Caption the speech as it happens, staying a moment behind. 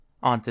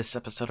On this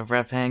episode of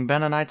Rev Hang,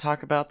 Ben and I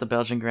talk about the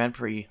Belgian Grand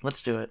Prix.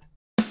 Let's do it.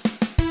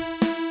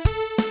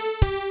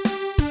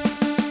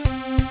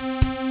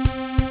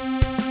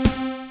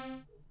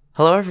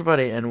 Hello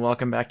everybody, and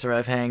welcome back to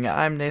Rev Hang.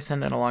 I'm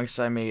Nathan, and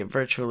alongside me,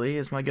 virtually,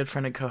 is my good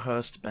friend and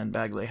co-host, Ben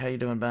Bagley. How you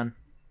doing, Ben?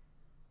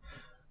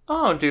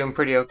 Oh, I'm doing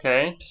pretty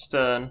okay. Just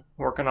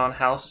working on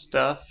house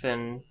stuff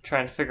and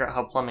trying to figure out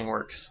how plumbing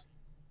works.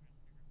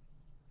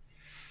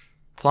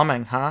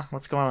 Plumbing, huh?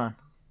 What's going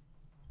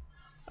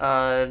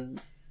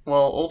on?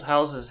 Well, old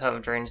houses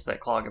have drains that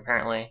clog,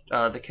 apparently.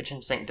 The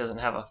kitchen sink doesn't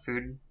have a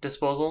food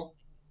disposal.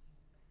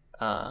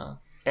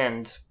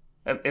 And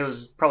it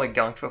was probably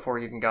gunked before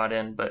we even got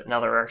in, but now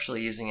that we're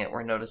actually using it,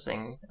 we're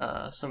noticing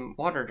some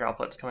water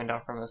droplets coming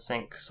down from the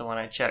sink. So when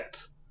I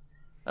checked,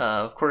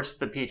 of course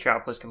the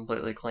P-trap was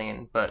completely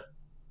clean, but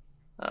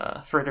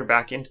further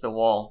back into the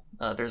wall,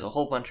 there's a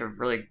whole bunch of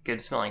really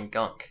good smelling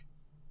gunk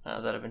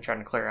that I've been trying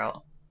to clear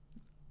out.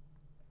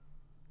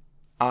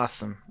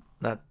 Awesome.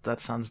 That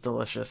sounds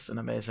delicious and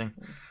amazing.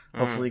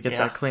 Hopefully you get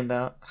Yeah. that cleaned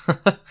out.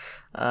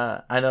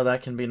 I know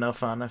that can be no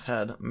fun. I've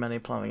had many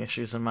plumbing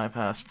issues in my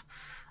past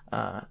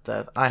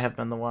that I have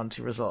been the one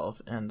to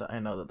resolve, and I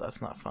know that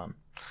that's not fun.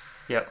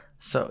 Yep.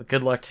 So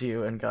good luck to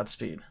you and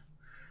Godspeed.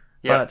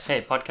 Yep. But,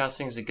 hey,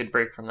 podcasting is a good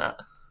break from that.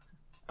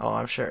 oh,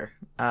 I'm sure.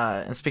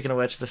 And speaking of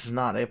which, this is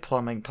not a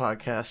plumbing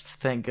podcast.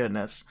 Thank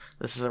goodness.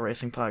 This is a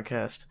racing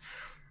podcast.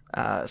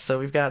 So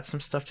we've got some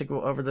stuff to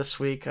go over this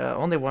week.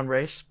 Only one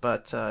race,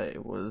 but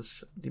it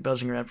was the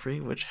Belgian Grand Prix,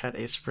 which had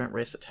a sprint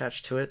race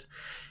attached to it.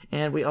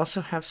 And we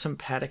also have some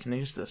paddock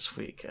news this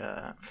week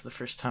for the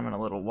first time in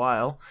a little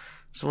while.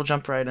 So we'll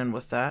jump right in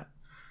with that.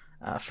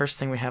 First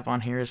thing we have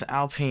on here is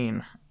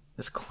Alpine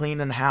is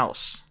cleaning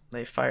house.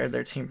 They fired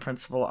their team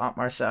principal,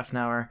 Otmar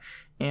Safnauer,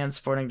 and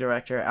sporting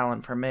director,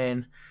 Alan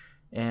Permain.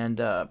 And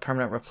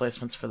permanent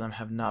replacements for them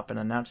have not been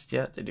announced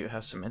yet. They do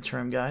have some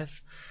interim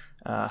guys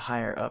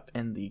higher up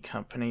in the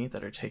company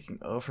that are taking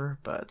over,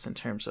 but in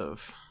terms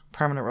of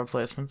permanent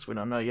replacements, we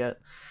don't know yet.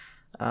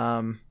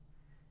 And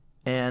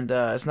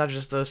it's not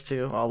just those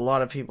two. A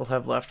lot of people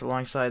have left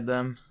alongside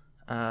them.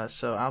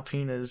 So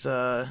Alpine is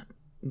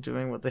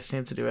doing what they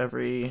seem to do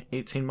every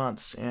 18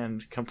 months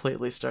and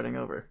completely starting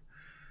over.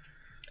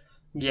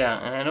 Yeah,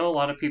 and I know a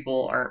lot of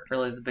people aren't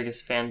really the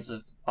biggest fans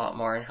of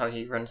Otmar and how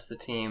he runs the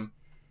team.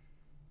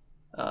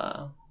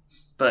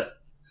 But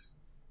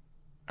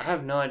I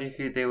have no idea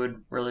who they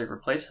would really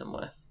replace him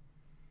with.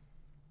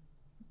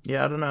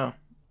 Yeah, I don't know.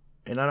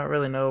 And I don't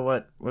really know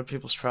what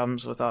people's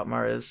problems with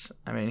Otmar is.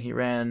 I mean, he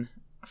ran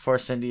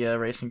Force India,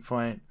 Racing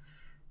Point,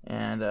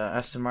 and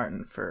Aston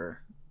Martin for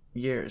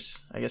years.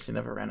 I guess he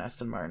never ran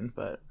Aston Martin,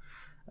 but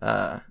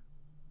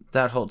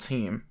that whole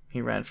team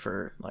he ran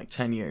for like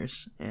 10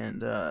 years,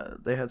 and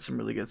they had some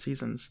really good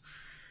seasons.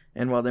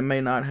 And while they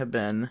may not have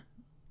been,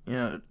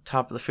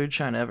 top of the food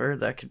chain ever,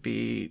 that could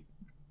be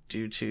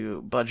due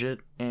to budget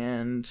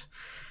and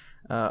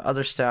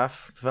other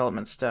staff,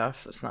 development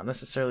staff. That's not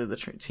necessarily the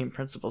team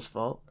principal's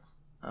fault.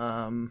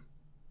 And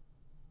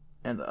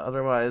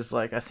otherwise,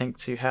 I think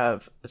to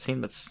have a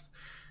team that's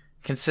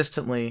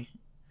consistently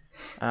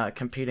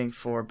competing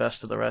for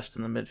best of the rest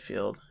in the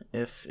midfield,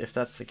 if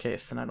that's the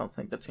case, then I don't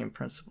think the team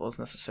principal is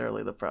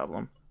necessarily the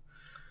problem.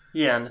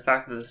 Yeah, and the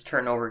fact that this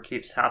turnover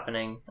keeps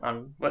happening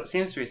on what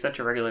seems to be such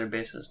a regular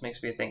basis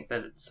makes me think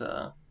that it's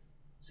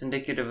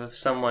indicative of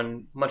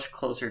someone much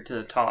closer to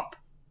the top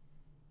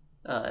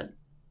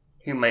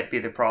who might be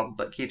the problem,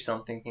 but keeps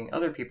on thinking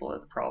other people are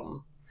the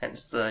problem,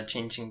 hence the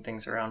changing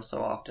things around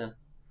so often.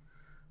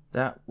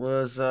 That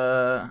was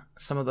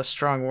some of the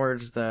strong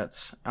words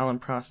that Alan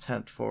Prost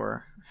had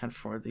for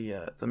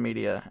the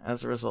media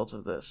as a result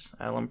of this.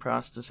 Alan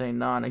Prost is a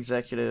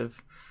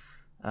non-executive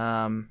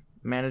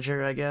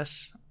manager, I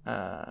guess.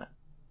 I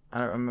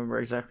don't remember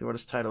exactly what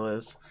his title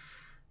is,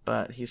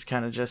 but he's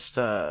kind of just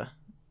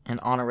an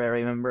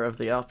honorary member of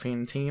the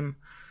Alpine team.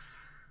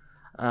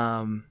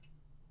 Of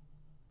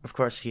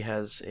course, he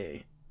has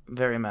a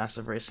very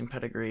massive racing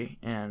pedigree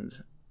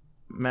and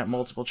met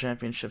multiple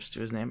championships to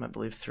his name. I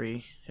believe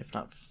 3, if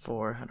not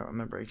 4. I don't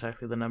remember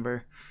exactly the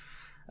number.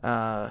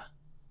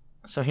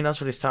 So he knows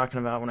what he's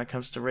talking about when it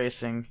comes to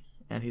racing,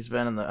 and he's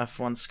been in the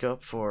F1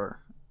 scope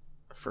for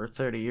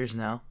 30 years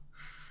now,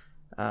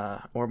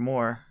 or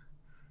more.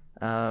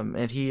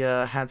 And he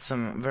had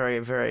some very,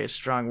 very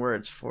strong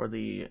words for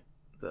the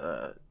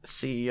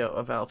CEO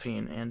of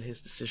Alpine and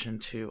his decision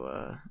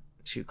to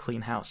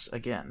clean house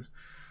again.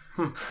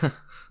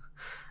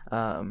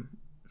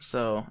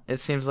 So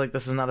it seems like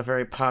this is not a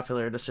very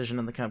popular decision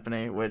in the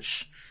company,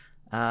 which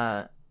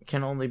can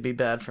only be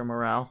bad for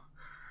morale.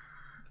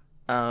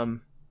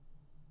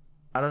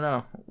 I don't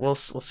know. We'll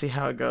see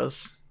how it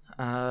goes.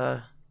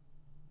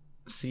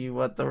 See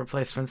what the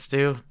replacements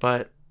do,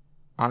 but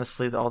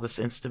honestly, all this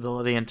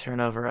instability and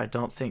turnover, I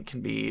don't think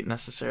can be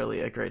necessarily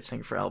a great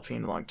thing for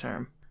Alpine long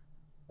term.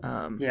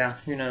 Yeah,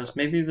 who knows?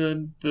 Maybe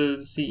the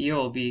CEO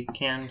will be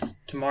canned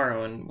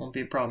tomorrow and won't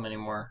be a problem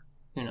anymore.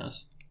 Who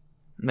knows?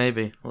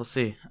 Maybe. We'll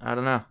see. I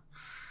don't know.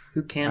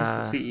 Who cans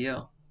the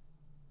CEO?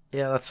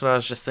 Yeah, that's what I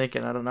was just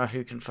thinking. I don't know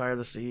who can fire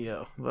the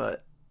CEO,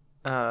 but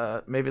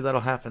maybe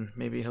that'll happen.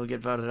 Maybe he'll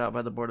get voted out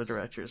by the board of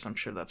directors. I'm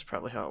sure that's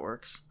probably how it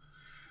works.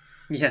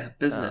 Yeah,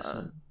 business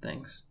and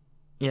things.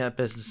 Yeah,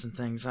 business and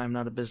things. I'm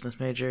not a business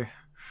major.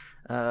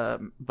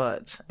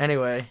 But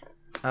anyway,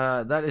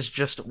 that is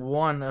just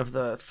one of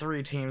the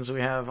 3 teams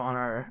we have on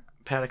our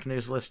paddock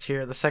news list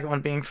here. The second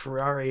one being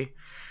Ferrari,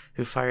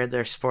 who fired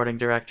their sporting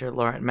director,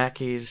 Laurent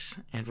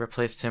Mekies, and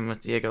replaced him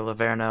with Diego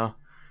Laverno.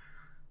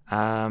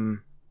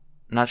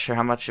 Not sure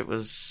how much it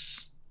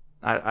was.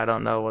 I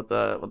don't know what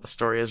the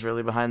story is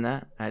really behind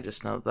that. I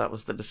just know that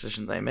was the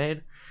decision they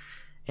made.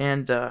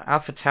 And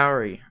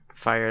AlphaTauri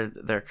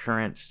fired their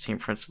current team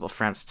principal,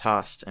 Franz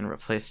Tost, and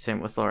replaced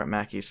him with Laurent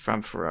Mekies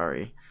from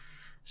Ferrari.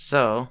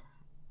 So,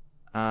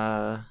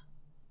 at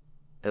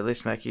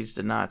least Mekies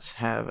did not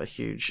have a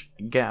huge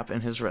gap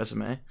in his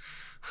resume.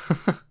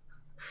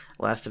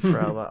 Lasted for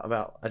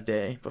about a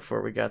day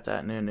before we got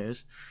that new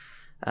news.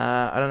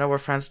 I don't know where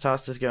Franz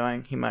Tost is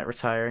going. He might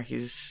retire.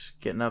 He's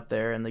getting up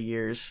there in the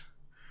years.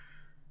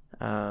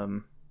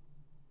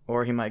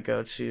 Or he might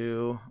go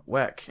to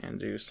WEC and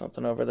do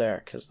something over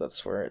there, because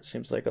that's where it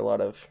seems like a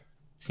lot of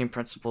team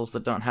principals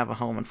that don't have a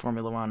home in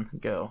Formula One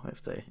go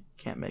if they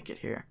can't make it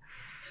here.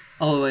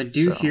 Although I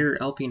do hear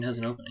Alpine has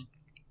an opening.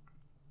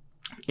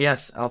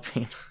 Yes,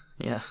 Alpine.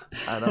 Yeah,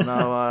 I don't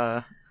know.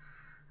 I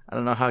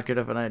don't know how good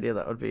of an idea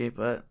that would be,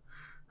 but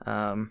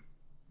who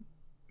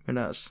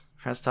knows?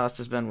 Franz Tost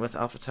has been with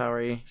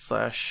AlphaTauri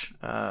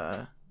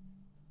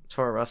 /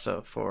 Toro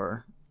Rosso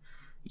for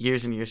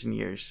years and years and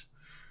years,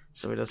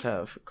 so he does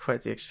have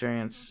quite the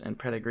experience and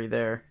pedigree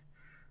there.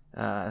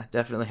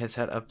 Definitely has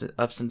had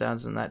ups and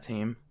downs in that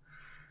team.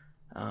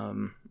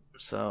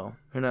 So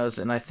who knows?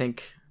 And I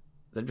think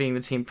that being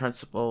the team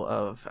principal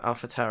of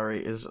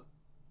AlphaTauri is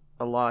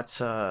a lot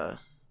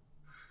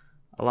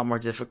more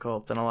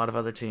difficult than a lot of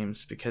other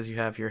teams, because you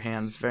have your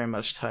hands very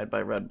much tied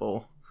by Red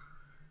Bull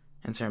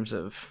in terms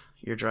of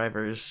your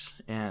drivers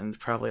and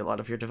probably a lot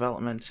of your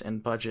development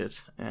and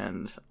budget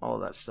and all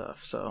of that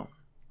stuff. So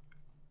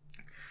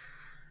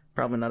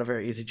probably not a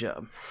very easy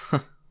job.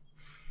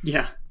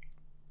 Yeah.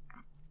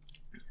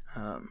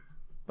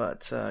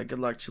 But good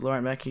luck to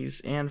Laurent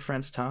Mekies and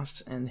Franz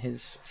Tost in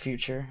his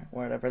future,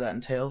 whatever that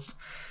entails.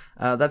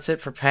 That's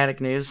it for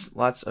Paddock News.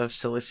 Lots of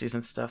silly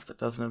season stuff that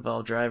doesn't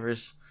involve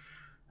drivers.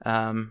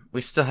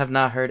 We still have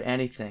not heard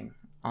anything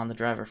on the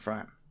driver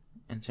front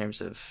in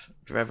terms of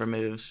driver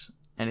moves,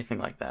 anything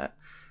like that,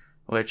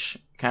 which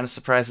kind of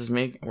surprises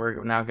me.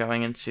 We're now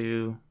going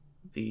into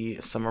the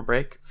summer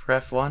break for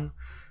F1,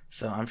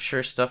 so I'm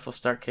sure stuff will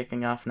start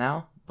kicking off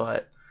now,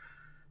 but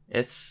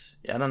I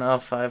don't know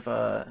if I've,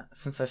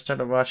 since I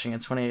started watching in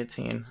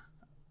 2018,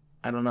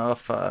 I don't know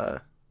if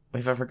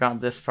we've ever gone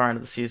this far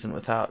into the season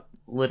without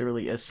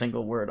literally a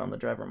single word on the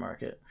driver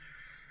market.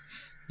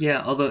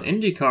 Yeah, although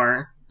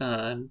IndyCar,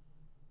 I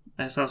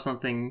saw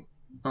something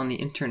on the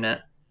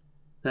internet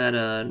that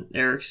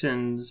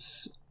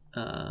Ericsson's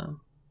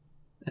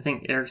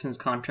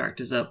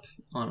contract is up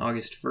on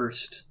August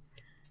 1st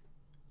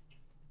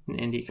in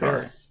IndyCar.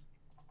 Really?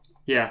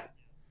 Yeah.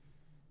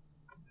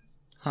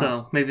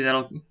 So maybe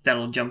that'll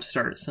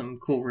jumpstart some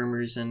cool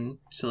rumors and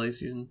silly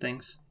season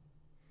things.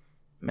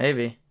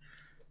 Maybe.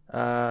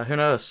 Who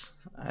knows?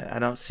 I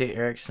don't see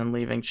Ericsson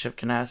leaving Chip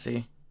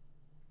Ganassi.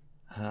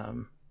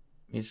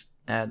 He's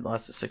had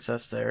lots of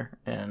success there,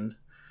 and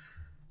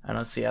I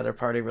don't see either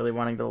party really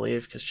wanting to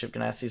leave, because Chip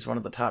Ganassi is one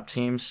of the top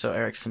teams, so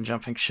Ericsson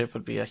jumping ship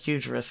would be a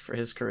huge risk for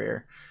his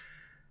career.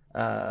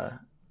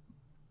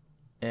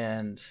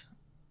 And,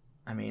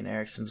 I mean,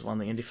 Ericsson's won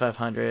the Indy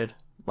 500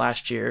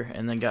 last year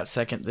and then got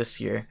second this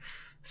year,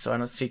 so I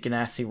don't see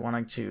Ganassi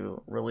wanting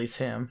to release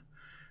him.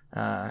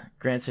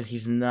 Granted,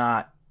 he's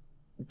not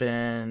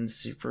been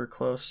super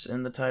close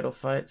in the title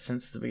fight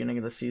since the beginning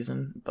of the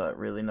season, but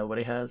really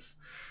nobody has,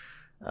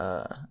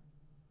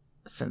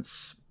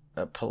 since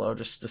Palou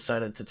just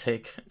decided to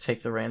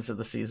take the reins of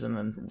the season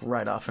and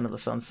ride off into the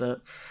sunset.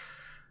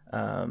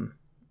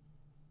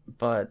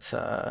 But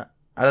I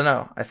don't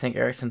know. I think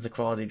Ericsson's a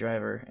quality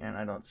driver, and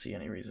I don't see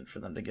any reason for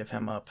them to give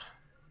him up.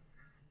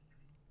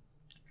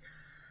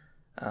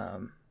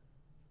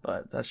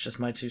 But that's just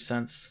my 2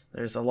 cents.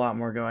 There's a lot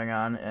more going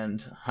on,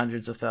 and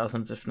hundreds of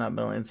thousands, if not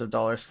millions of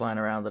dollars flying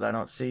around that I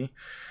don't see.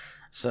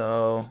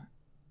 So,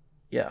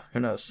 yeah, who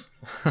knows?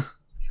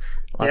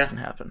 Lots can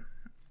happen.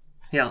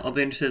 Yeah, I'll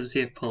be interested to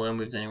see if Palou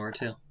moves anywhere,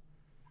 too.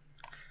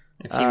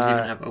 If teams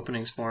even have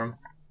openings for him.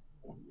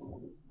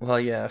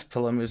 Well, yeah, if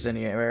Palou moves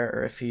anywhere,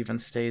 or if he even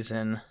stays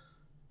in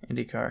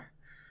IndyCar.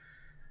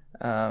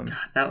 God,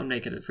 that would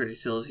make it a pretty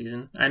silly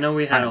season. I know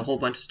we had a whole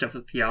bunch of stuff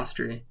with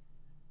Piastri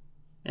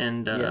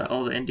and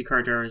all the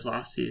IndyCar drivers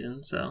last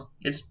season, so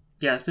it's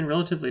been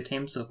relatively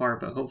tame so far,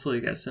 but hopefully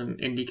we get some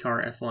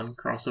IndyCar F1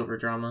 crossover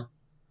drama.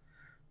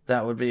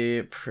 That would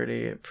be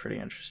pretty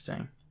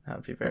interesting. That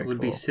would be very cool. It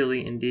would be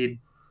silly indeed.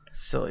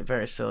 Silly,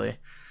 very silly.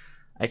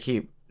 I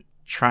keep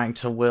trying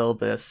to will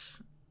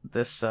this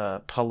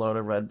Palou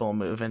to Red Bull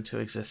move into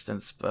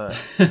existence, but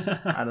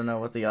I don't know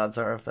what the odds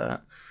are of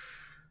that.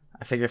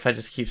 I figure if I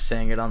just keep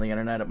saying it on the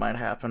internet, it might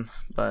happen,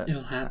 but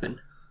it'll happen.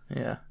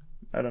 Yeah,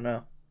 I don't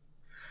know.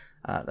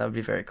 That would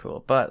be very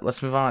cool. But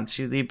let's move on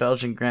to the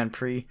Belgian Grand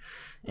Prix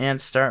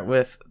and start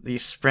with the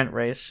sprint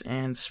race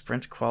and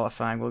sprint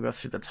qualifying. We'll go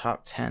through the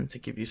top 10 to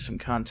give you some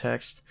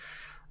context.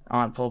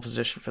 On pole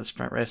position for the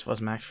sprint race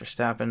was Max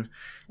Verstappen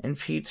in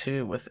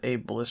P2 with a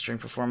blistering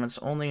performance.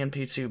 Only in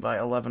P2 by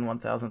 11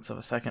 one-thousandths of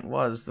a second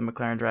was the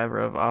McLaren driver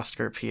of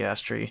Oscar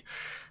Piastri.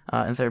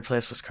 In third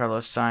place was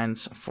Carlos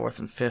Sainz. Fourth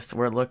and fifth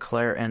were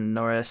Leclerc and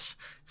Norris.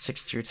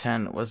 6 through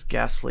 10 was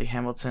Gasly,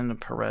 Hamilton,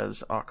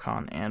 Perez,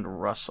 Ocon, and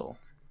Russell.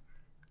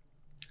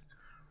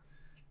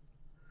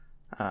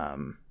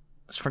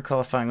 Sprint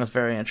qualifying was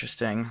very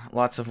interesting.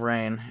 Lots of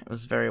rain. It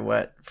was very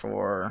wet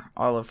for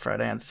all of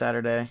Friday and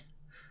Saturday.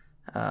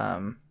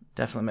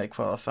 Definitely made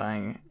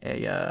qualifying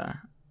a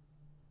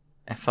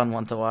fun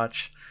one to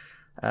watch.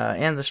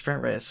 And the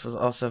sprint race was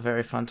also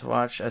very fun to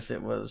watch, as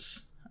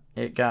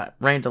it got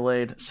rain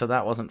delayed, so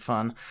that wasn't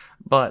fun.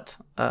 But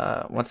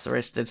once the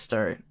race did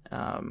start,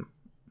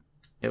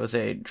 it was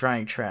a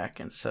drying track,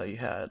 and so you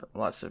had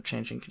lots of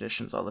changing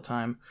conditions all the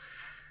time.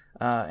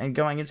 And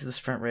going into the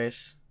sprint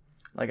race,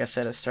 like I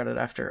said, it started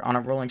on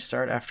a rolling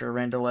start after a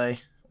rain delay.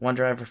 One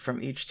driver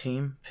from each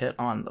team pit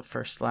on the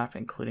first lap,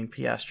 including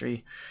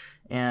Piastri,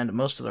 and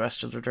most of the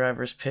rest of the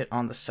drivers pit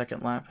on the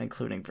second lap,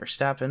 including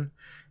Verstappen.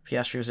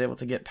 Piastri was able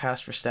to get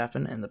past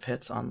Verstappen in the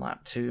pits on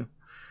lap 2.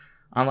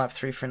 On lap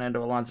 3,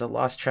 Fernando Alonso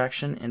lost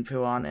traction in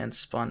Puan and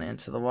spun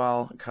into the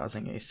wall,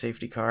 causing a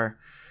safety car.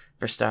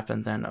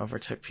 Verstappen then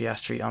overtook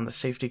Piastri on the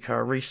safety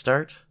car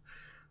restart.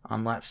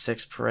 On lap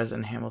 6, Perez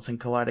and Hamilton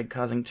collided,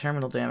 causing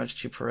terminal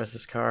damage to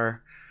Perez's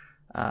car.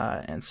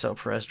 And so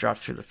Perez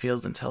dropped through the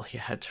field until he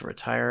had to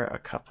retire a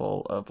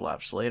couple of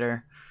laps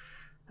later.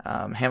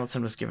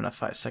 Hamilton was given a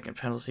 5-second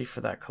penalty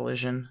for that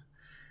collision,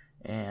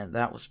 and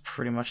that was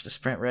pretty much the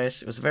sprint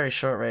race. It was a very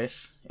short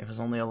race. It was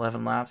only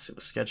 11 laps. It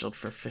was scheduled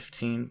for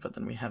 15, but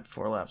then we had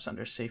 4 laps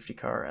under safety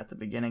car at the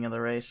beginning of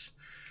the race.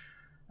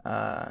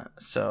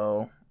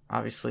 So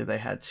obviously they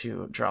had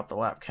to drop the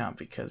lap count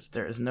because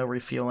there is no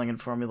refueling in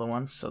Formula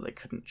 1, so they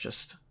couldn't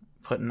just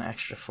put an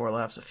extra 4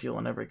 laps of fuel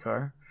in every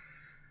car.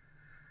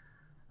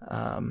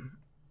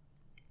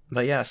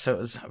 But yeah, so it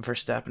was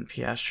Verstappen,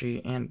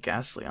 Piastri, and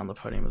Gasly on the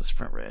podium of the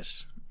sprint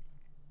race.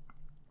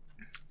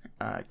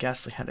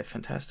 Gasly had a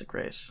fantastic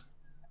race.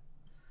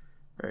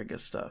 Very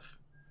good stuff.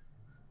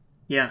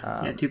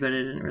 Yeah, too bad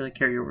it didn't really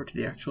carry over to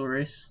the actual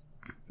race.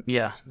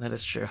 Yeah, that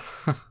is true.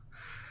 So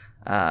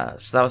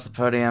that was the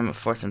podium.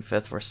 4th and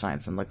 5th were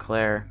Sainz and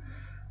Leclerc.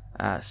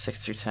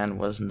 6 through 10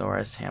 was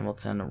Norris,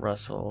 Hamilton,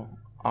 Russell,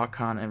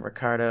 Ocon, and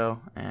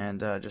Ricciardo.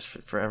 And just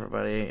for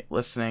everybody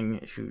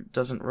listening who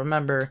doesn't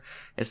remember,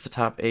 it's the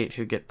top 8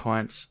 who get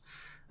points.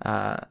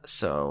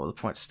 So the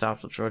points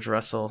stopped with George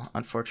Russell.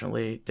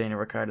 Unfortunately, Daniel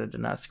Ricciardo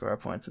did not score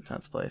points in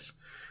 10th place.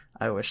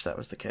 I wish that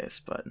was the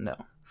case, but no.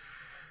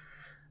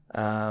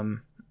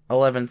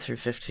 11 through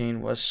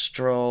 15 was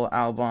Stroll,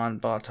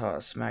 Albon,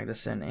 Bottas,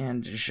 Magnussen,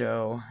 and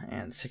Zhou.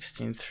 And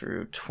 16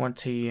 through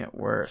 20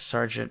 were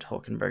Sargent,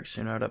 Hülkenberg,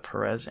 Tsunoda,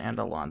 Perez, and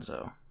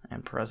Alonso.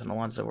 And Perez and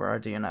Alonso were our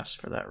DNFs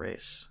for that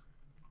race.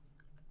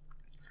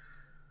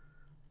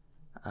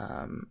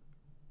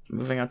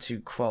 Moving on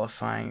to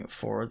qualifying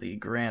for the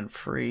Grand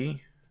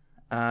Prix.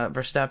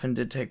 Verstappen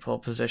did take pole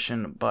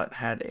position, but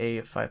had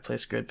a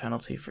 5-place grid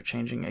penalty for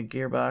changing a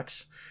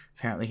gearbox.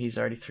 Apparently he's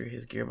already through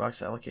his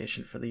gearbox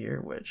allocation for the year,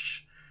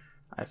 which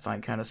I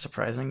find kind of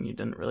surprising. You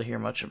didn't really hear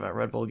much about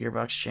Red Bull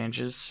gearbox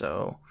changes,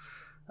 so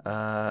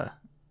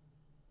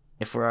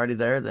if we're already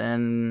there,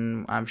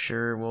 then I'm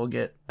sure we'll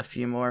get a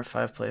few more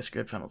 5-place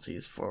grid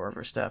penalties for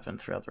Verstappen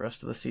throughout the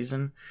rest of the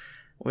season,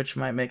 which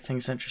might make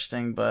things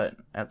interesting, but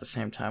at the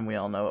same time, we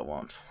all know it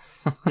won't.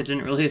 It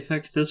didn't really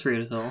affect this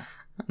race at all.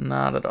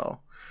 Not at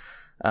all.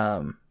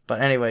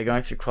 But anyway,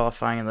 going through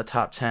qualifying in the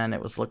top 10,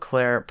 it was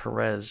Leclerc,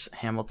 Perez,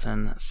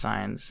 Hamilton,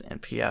 Sainz,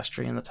 and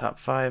Piastri in the top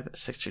 5.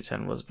 6 through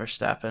 10 was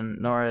Verstappen,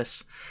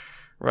 Norris,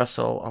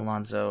 Russell,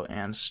 Alonso,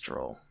 and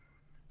Stroll.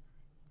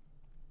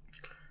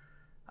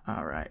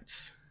 All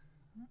right.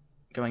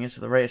 Going into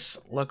the race,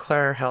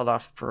 Leclerc held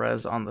off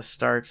Perez on the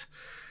start.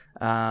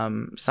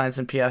 Sainz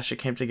and Piastri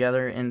came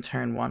together in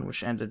turn 1,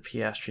 which ended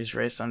Piastri's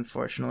race,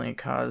 unfortunately, and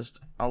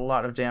caused a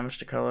lot of damage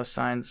to Carlos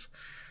Sainz.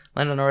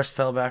 Lando Norris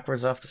fell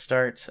backwards off the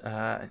start.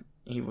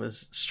 He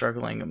was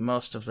struggling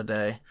most of the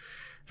day.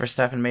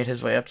 Verstappen made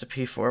his way up to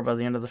P4 by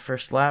the end of the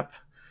first lap.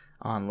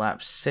 On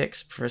lap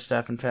 6,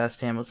 Verstappen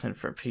passed Hamilton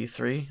for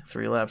P3.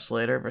 3 laps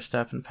later,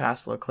 Verstappen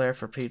passed Leclerc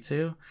for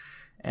P2.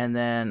 And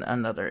then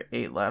another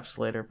 8 laps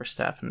later,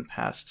 Verstappen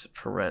passed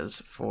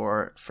Perez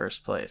for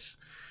first place.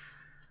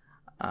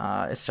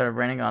 It started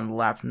raining on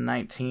lap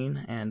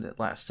 19, and it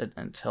lasted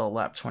until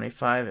lap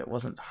 25. It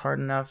wasn't hard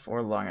enough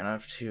or long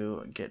enough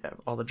to get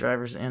all the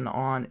drivers in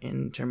on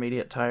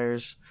intermediate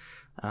tires,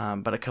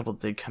 but a couple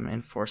did come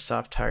in for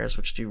soft tires,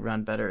 which do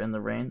run better in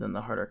the rain than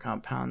the harder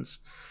compounds.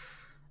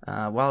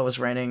 While it was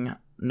raining,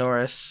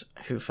 Norris,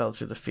 who fell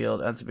through the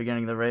field at the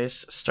beginning of the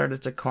race,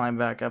 started to climb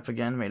back up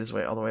again, made his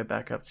way all the way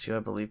back up to, I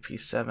believe,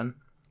 P7.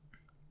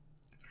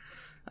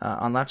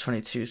 On lap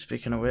 22,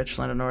 speaking of which,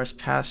 Lando Norris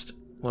passed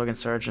Logan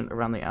Sargent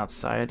around the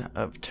outside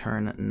of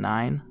turn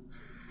 9.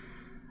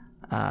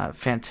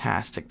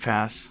 Fantastic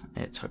pass.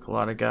 It took a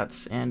lot of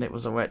guts, and it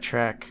was a wet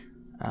track.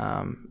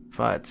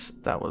 But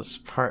that was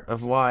part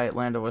of why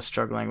Lando was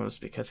struggling, was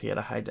because he had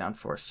a high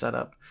downforce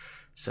setup.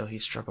 So he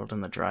struggled in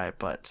the dry,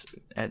 but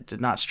it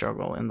did not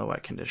struggle in the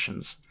wet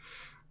conditions.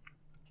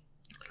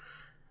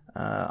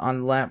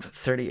 On lap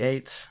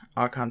 38,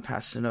 Ocon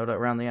passed Tsunoda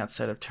around the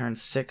outside of turn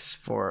 6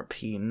 for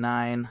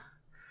P9.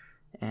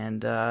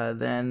 And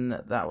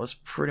then that was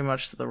pretty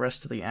much the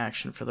rest of the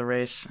action for the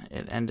race.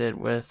 It ended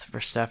with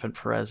Verstappen,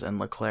 Perez, and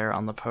Leclerc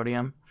on the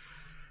podium.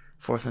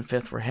 4th and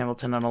 5th were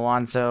Hamilton and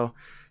Alonso.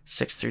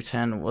 6 through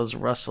 10 was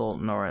Russell,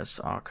 Norris,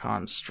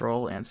 Ocon,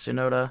 Stroll, and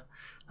Tsunoda.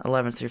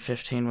 11 through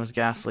 15 was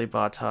Gasly,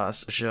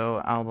 Bottas,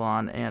 Zhou,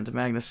 Albon, and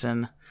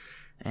Magnussen.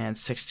 And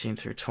 16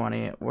 through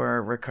 20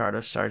 were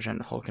Ricciardo,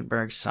 Sargent,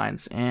 Hulkenberg,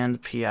 Sainz,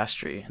 and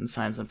Piastri. And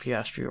Sainz and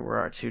Piastri were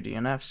our 2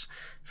 DNFs.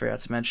 Forgot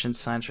to mention,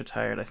 Sainz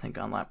retired, I think,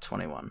 on lap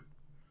 21.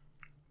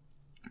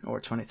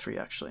 Or 23,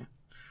 actually.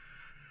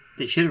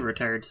 They should have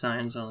retired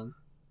Sainz on,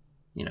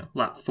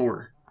 lap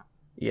 4.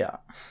 Yeah,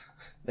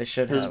 they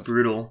should have. It was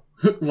brutal.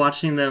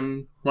 watching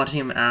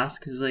him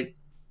ask, he's like,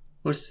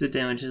 what's the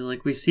damage? He's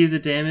like, we see the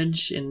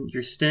damage, and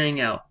you're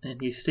staying out.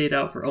 And he stayed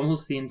out for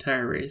almost the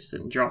entire race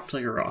and dropped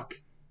like a rock.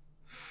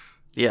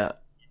 Yeah,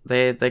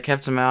 they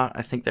kept him out.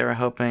 I think they were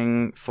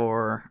hoping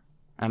for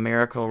a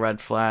miracle red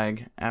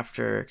flag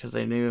because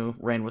they knew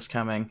rain was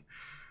coming.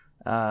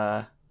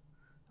 I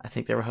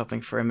think they were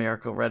hoping for a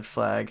miracle red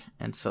flag,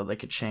 and so they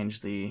could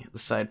change the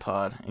side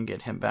pod and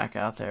get him back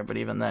out there. But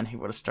even then, he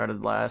would have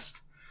started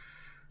last.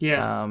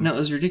 Yeah, no, it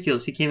was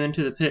ridiculous. He came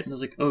into the pit and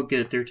was like, "Oh,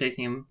 good, they're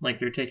taking him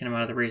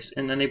out of the race,"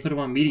 and then they put him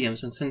on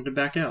mediums and sent him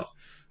back out.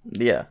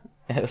 Yeah,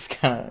 it was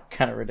kind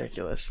of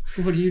ridiculous.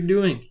 What are you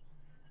doing?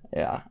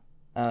 Yeah.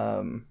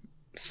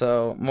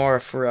 So more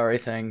Ferrari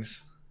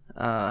things.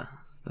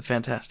 The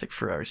fantastic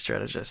Ferrari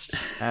strategist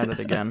at it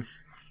again.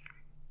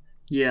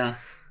 Yeah,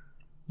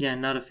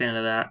 not a fan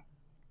of that.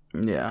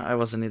 Yeah, I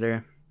wasn't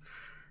either.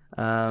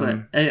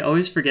 But I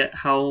always forget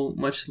how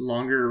much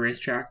longer a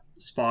racetrack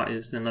spot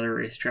is than other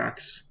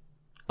racetracks.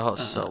 Oh,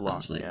 so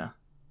long. Like yeah.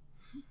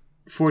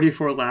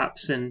 44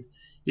 laps, and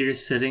you're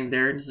just sitting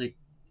there, and it's like,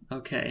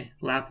 okay,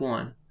 lap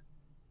 1.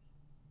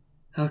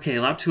 Okay,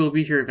 lap 2 will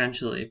be here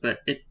eventually, but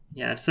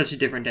it's such a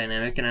different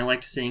dynamic, and I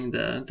liked seeing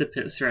the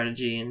pit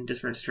strategy and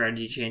different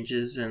strategy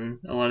changes, and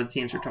a lot of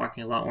teams are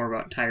talking a lot more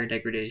about tire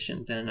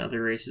degradation than in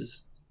other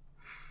races.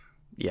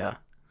 Yeah.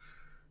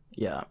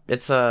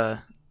 It's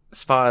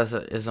Spa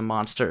is a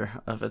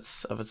monster of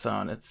its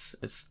own.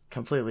 It's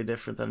completely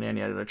different than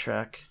any other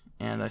track,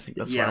 and I think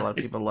that's why a lot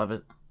of people love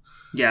it.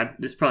 Yeah,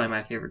 it's probably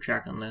my favorite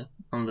track on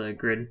the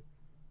grid.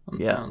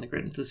 On the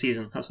grid, the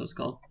season. That's what it's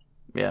called.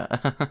 Yeah,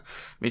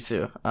 me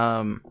too.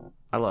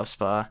 I love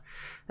Spa.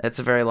 It's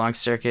a very long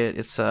circuit.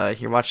 It's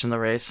you're watching the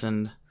race,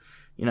 and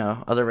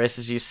other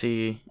races you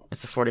see,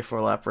 it's a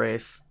 44 lap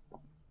race.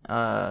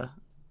 Well,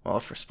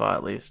 for Spa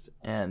at least,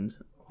 and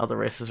other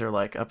races are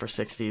like upper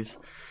 60s.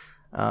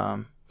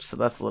 So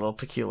that's a little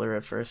peculiar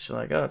at first. You're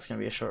like, oh, it's gonna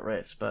be a short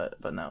race, but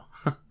no.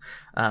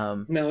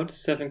 No,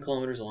 it's 7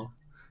 kilometers long.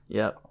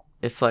 Yep,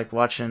 it's like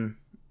watching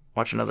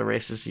other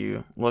races.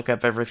 You look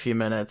up every few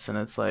minutes, and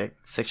it's like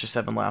 6 or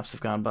 7 laps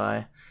have gone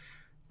by.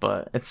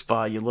 But at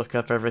Spa, you look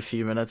up every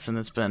few minutes, and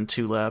it's been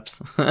 2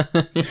 laps.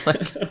 You're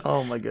like,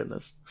 oh my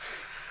goodness.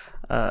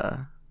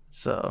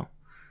 So,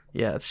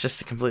 yeah, it's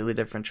just a completely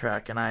different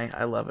track, and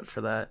I love it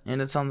for that.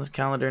 And it's on the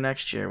calendar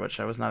next year,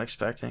 which I was not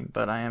expecting,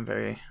 but I am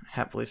very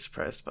happily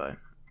surprised by.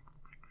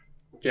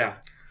 Yeah,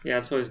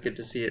 it's always good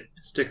to see it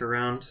stick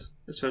around,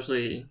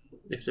 especially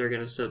if they're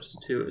going to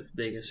substitute with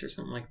Vegas or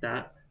something like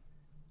that.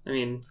 I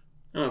mean,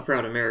 I'm a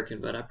proud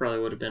American, but I probably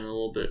would have been a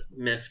little bit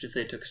miffed if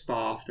they took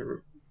Spa off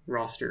the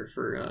roster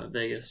for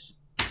Vegas.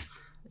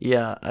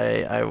 Yeah,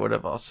 I would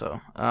have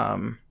also. I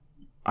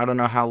don't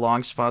know how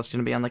long Spa's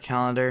going to be on the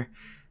calendar,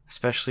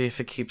 especially if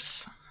it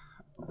keeps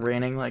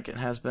raining like it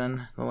has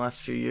been the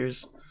last few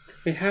years.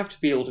 They have to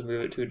be able to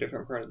move it to a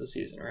different part of the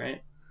season,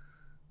 right?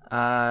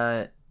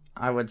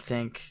 I would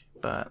think,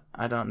 but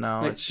I don't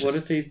know. Like, what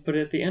if they put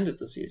it at the end of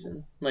the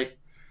season? Like,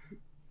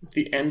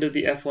 the end of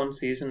the F1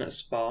 season at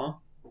Spa?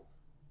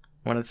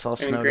 When it's all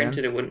snowed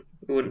granted, it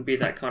wouldn't be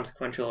that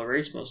consequential a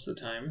race most of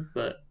the time,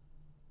 but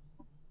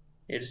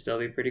it'd still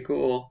be pretty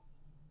cool.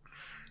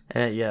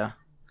 Yeah.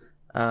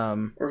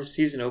 Or a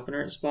season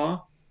opener at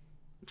Spa.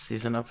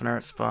 Season opener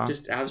at Spa.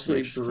 Just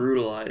absolutely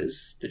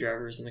brutalize the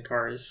drivers and the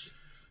cars.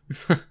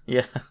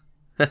 Yeah.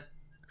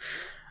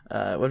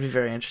 It would be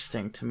very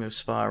interesting to move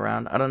Spa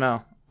around. I don't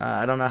know.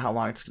 I don't know how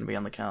long it's going to be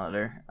on the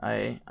calendar.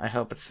 I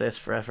hope it stays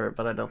forever,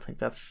 but I don't think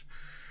that's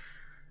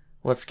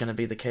what's going to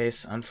be the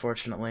case,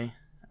 unfortunately.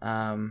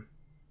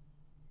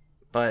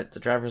 But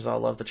the drivers all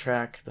love the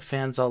track. The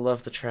fans all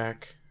love the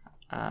track.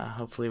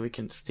 Hopefully we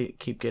can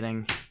keep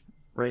getting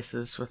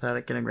races without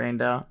it getting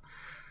rained out.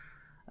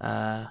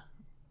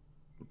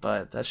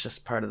 But that's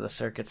just part of the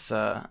circuit's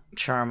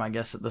charm, I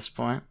guess, at this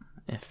point,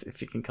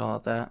 if you can call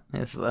it that,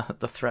 is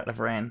the threat of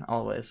rain,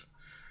 always.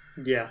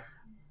 Yeah.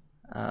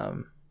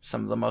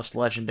 Some of the most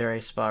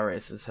legendary Spa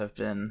races have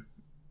been,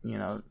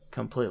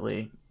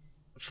 completely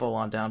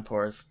full-on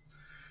downpours.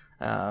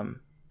 But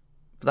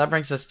that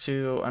brings us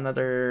to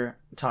another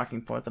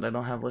talking point that I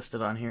don't have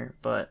listed on here,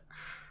 but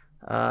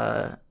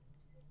I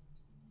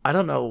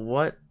don't know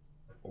what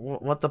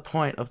the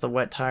point of the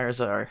wet tires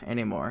are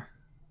anymore.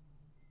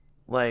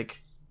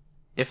 Like,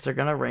 if they're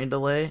gonna rain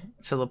delay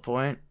to the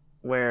point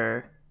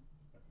where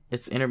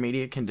it's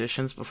intermediate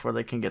conditions before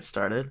they can get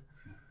started,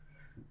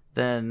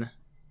 then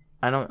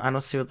I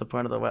don't see what the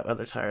point of the wet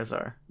weather tires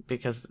are,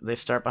 because they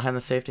start behind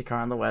the safety car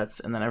on the wets,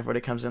 and then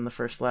everybody comes in the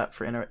first lap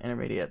for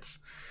intermediates.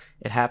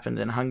 It happened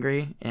in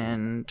Hungary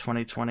in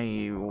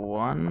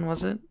 2021,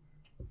 was it?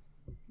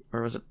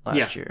 Or was it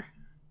last year?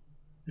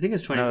 I think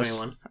it's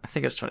 2021. No, I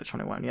think it's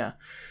 2021, yeah.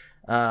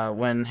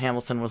 When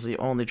Hamilton was the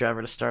only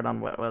driver to start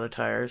on wet weather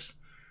tires.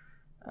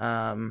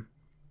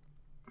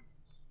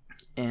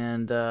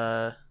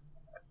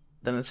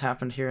 Then it's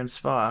happened here in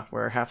Spa,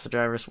 where half the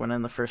drivers went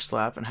in the first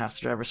lap and half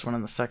the drivers went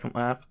in the second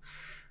lap,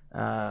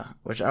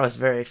 which I was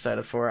very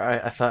excited for.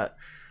 I thought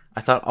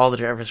all the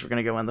drivers were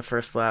going to go in the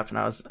first lap, and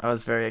I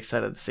was very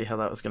excited to see how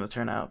that was going to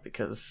turn out,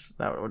 because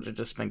that would have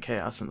just been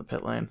chaos in the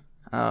pit lane.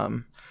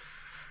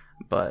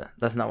 But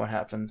that's not what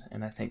happened,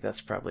 and I think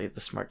that's probably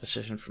the smart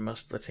decision for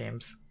most of the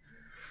teams.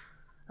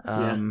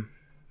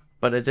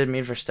 But it did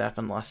mean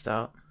Verstappen lost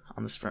out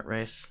on the sprint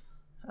race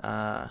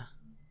a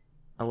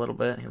little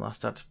bit. He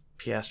lost out to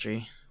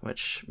Piastri,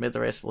 which made the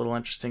race a little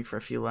interesting for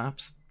a few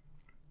laps.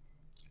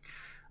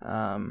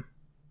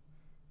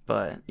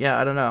 But yeah,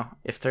 I don't know.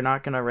 If they're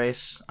not going to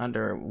race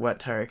under wet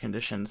tire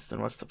conditions, then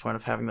what's the point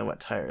of having the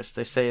wet tires?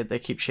 They say they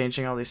keep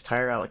changing all these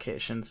tire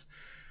allocations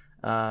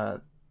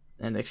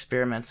and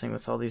experimenting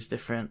with all these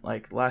different,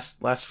 like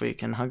last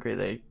week in Hungary,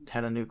 they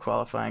had a new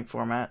qualifying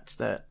format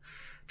that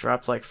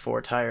dropped like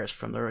 4 tires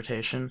from the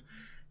rotation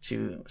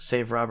to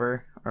save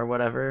rubber or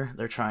whatever.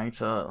 They're trying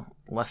to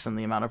lessen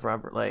the amount of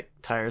rubber, like,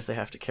 tires they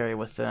have to carry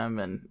with them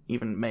and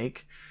even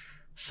make.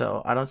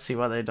 So I don't see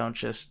why they don't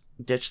just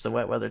ditch the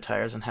wet weather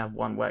tires and have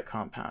one wet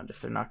compound if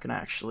they're not going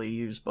to actually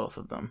use both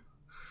of them.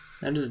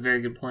 That is a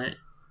very good point.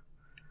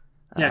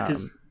 Yeah,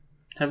 because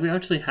have we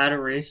actually had a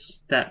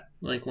race that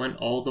like went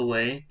all the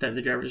way that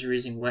the drivers were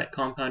using wet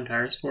compound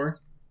tires for,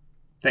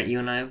 that you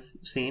and I have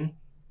seen?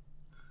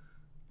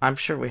 I'm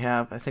sure we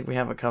have. I think we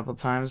have a couple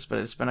times, but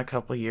it's been a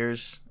couple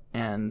years,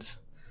 and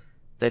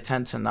they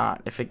tend to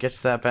not. If it gets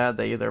that bad,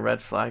 they either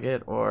red flag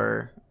it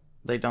or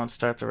they don't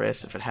start the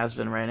race if it has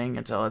been raining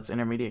until it's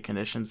intermediate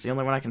conditions. The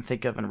only one I can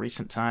think of in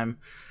recent time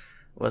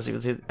I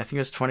think it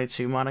was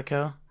 22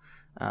 Monaco.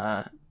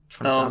 Oh,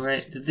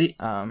 right. Did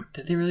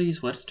they really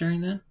use wets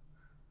during that?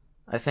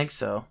 I think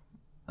so.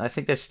 I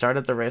think they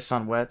started the race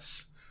on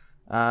wets,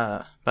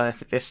 but I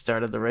think they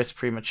started the race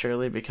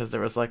prematurely because there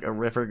was like a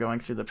river going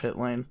through the pit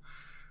lane.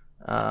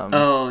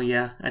 Oh,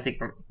 yeah. I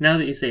think, now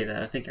that you say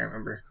that, I think I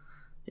remember.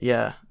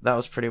 Yeah, that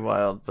was pretty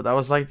wild. But that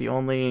was like the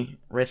only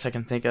race I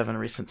can think of in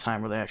recent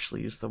time where they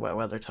actually used the wet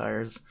weather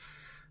tires.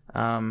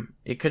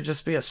 It could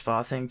just be a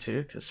Spa thing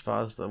too, because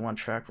Spa is the one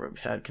track where we've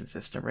had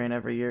consistent rain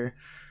every year.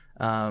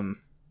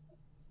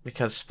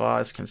 Because Spa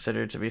is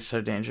considered to be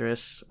so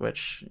dangerous,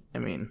 which, I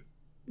mean,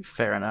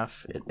 fair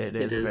enough. It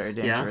is a very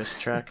dangerous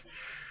track.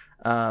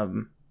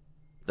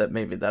 That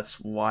maybe that's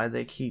why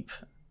they keep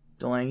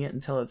delaying it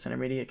until it's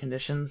intermediate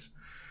conditions.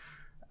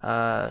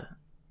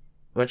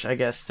 Which I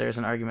guess there's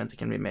an argument that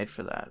can be made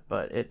for that,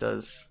 but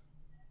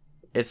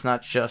it's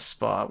not just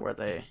Spa where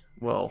they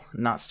will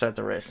not start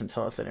the race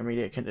until it's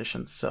intermediate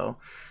conditions. So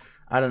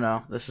I don't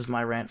know. This is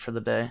my rant for the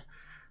day.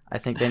 I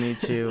think they need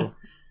to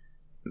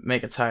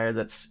make a tire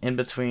that's in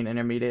between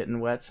intermediate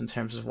and wets in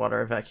terms of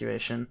water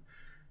evacuation,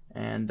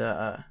 and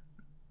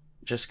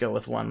just go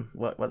with one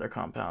wet weather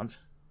compound.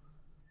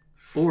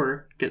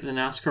 Or get the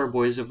NASCAR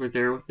boys over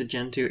there with the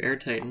Gen 2 Air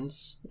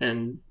Titans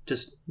and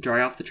just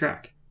dry off the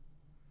track.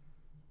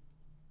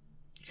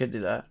 You could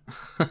do that.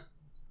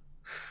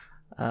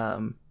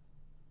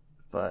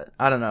 But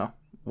I don't know.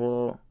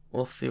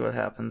 We'll see what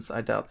happens.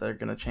 I doubt they're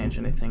going to change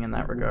anything in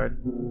that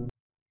regard.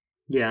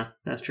 Yeah,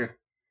 that's true.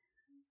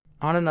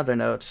 On another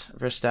note,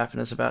 Verstappen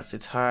is about to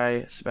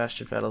tie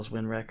Sebastian Vettel's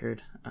win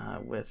record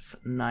with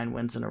 9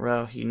 wins in a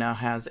row. He now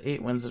has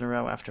 8 wins in a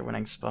row after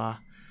winning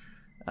Spa.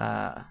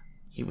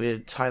 He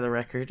would tie the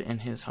record in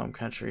his home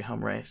country,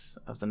 home race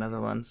of the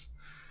Netherlands,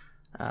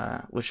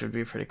 which would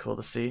be pretty cool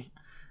to see.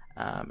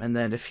 And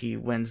then if he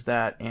wins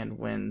that and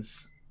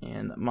wins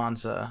in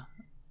Monza,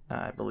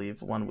 I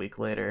believe 1 week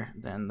later,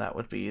 then that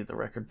would be the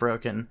record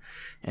broken.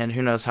 And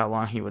who knows how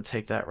long he would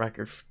take that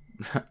record,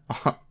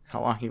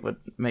 how long he would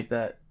make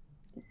that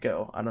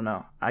go. I don't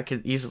know. I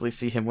could easily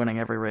see him winning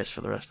every race for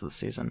the rest of the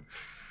season.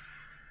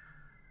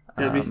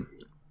 That'd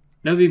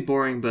be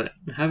boring, but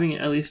having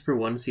it at least for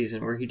one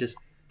season where he just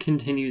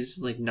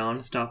continues like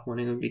non-stop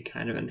winning would be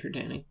kind of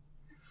entertaining.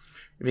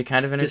 It'd be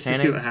kind of entertaining.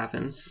 Just to see what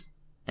happens.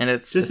 And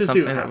it's just to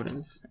something see what that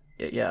happens.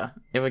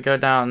 It would go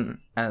down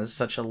as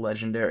such a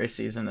legendary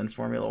season in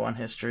Formula One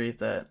history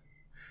that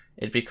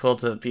it'd be cool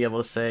to be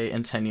able to say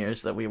in 10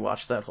 years that we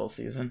watched that whole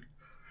season.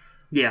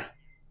 Yeah.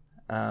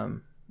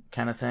 Kind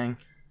of thing.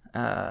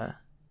 And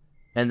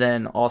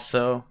then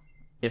also,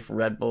 if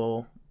Red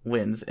Bull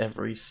wins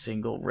every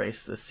single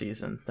race this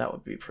season. That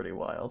would be pretty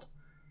wild.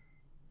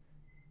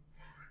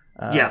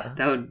 Yeah,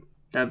 that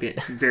would be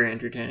very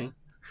entertaining.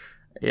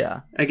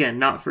 Yeah. Again,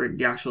 not for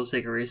the actual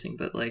sake of racing,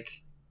 but like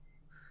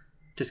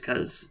just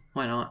because.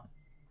 Why not?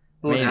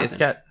 What would happen?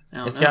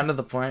 It's gotten to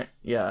the point.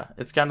 Yeah,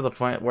 it's gotten to the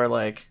point where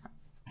like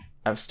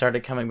I've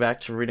started coming back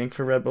to rooting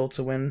for Red Bull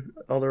to win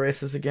all the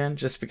races again,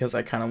 just because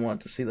I kind of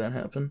want to see that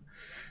happen.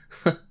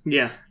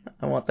 Yeah,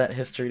 I want that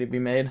history to be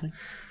made.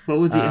 What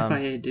would the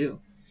FIA do?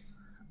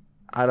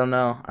 I don't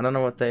know. I don't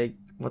know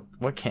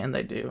what can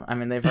they do. I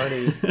mean, they've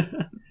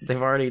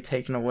already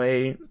taken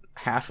away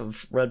half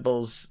of Red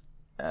Bull's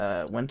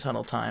wind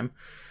tunnel time.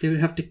 They would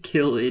have to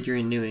kill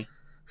Adrian Newey.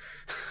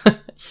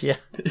 Yeah,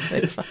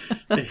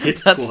 the hit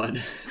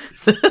squad.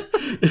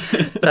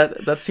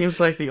 that seems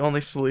like the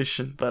only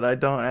solution, but I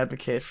don't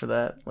advocate for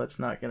that. Let's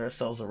not get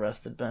ourselves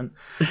arrested, Ben.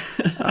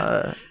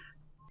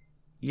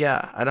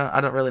 Yeah, I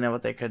don't really know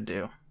what they could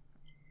do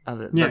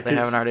that they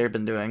haven't already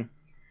been doing.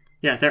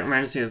 Yeah, that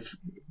reminds me of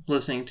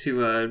listening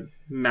to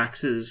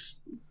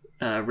Max's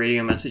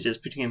radio messages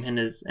between him and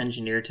his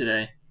engineer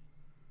today.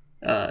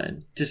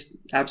 Just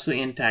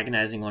absolutely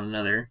antagonizing one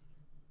another.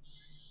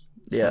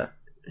 Yeah.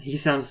 He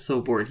sounds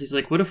so bored. He's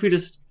like, what if we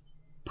just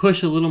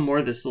push a little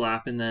more this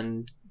lap and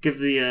then give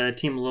the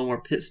team a little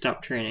more pit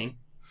stop training?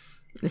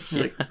 Yeah.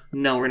 Like,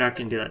 no, we're not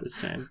going to do that this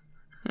time.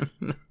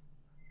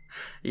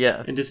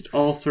 Yeah. And just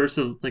all sorts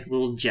of like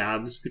little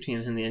jabs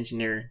between him and the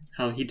engineer.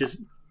 How he just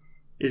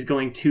is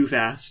going too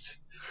fast.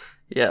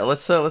 Yeah,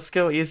 let's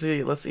go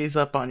easy. Let's ease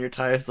up on your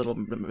tires a little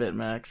bit,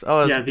 Max.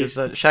 Oh, is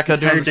Checo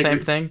doing the same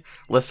thing?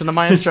 Listen to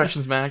my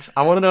instructions, Max.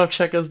 I want to know if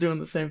Checo's doing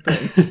the same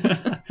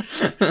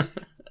thing.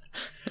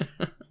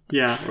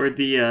 Yeah, or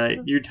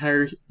the your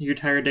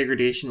tire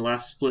degradation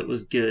last split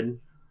was good.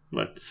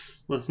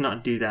 Let's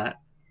not do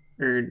that,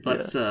 or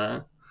let's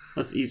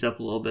ease up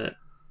a little bit.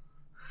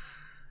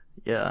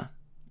 Yeah,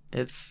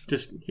 it's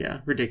just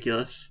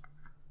ridiculous.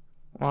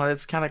 Well,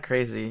 it's kind of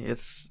crazy.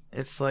 It's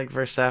like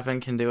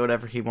Verstappen can do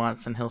whatever he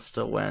wants and he'll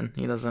still win.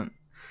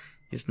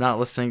 He's not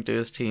listening to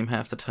his team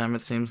half the time,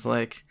 it seems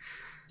like.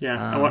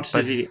 Yeah, I watched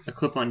a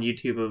clip on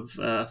YouTube of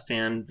a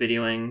fan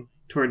videoing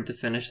toward the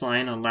finish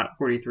line on lap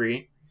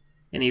 43,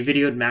 and he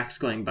videoed Max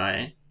going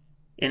by,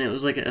 and it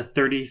was like a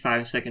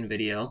 35-second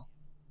video.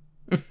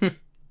 And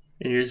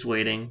you're just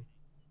waiting,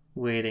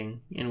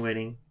 and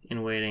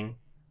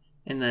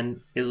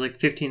then it was like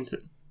 15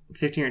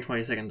 or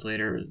 20 seconds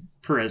later,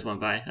 Perez went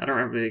by. I don't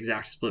remember the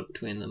exact split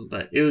between them,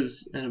 but it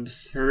was an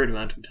absurd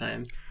amount of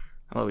time.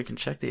 Well, we can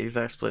check the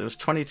exact split. It was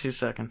 22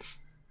 seconds.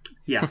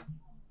 Yeah.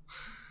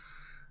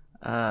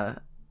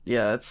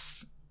 Yeah,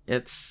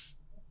 it's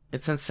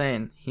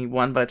insane. He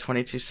won by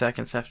 22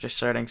 seconds after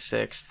starting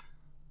 6th.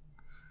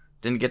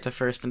 Didn't get to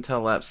first until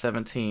lap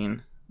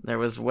 17. There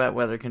was wet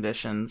weather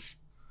conditions.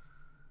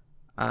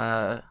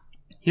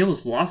 He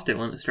almost lost it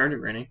when it started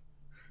raining.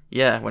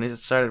 Yeah, when it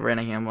started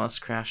raining, he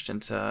almost crashed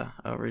into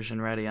Rouge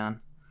and Radion.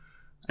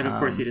 And of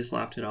course, he just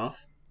laughed it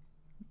off.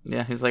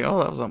 Yeah, he's like,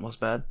 oh, that was almost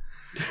bad.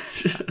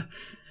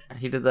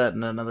 He did that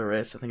in another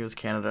race. I think it was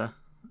Canada.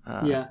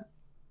 Yeah.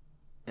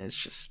 It's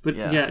just, but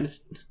they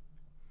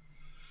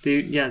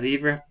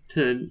either have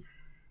to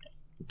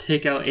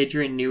take out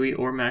Adrian Newey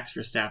or Max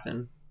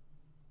Verstappen.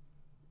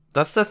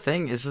 That's the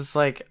thing, is it's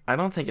like, I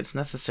don't think it's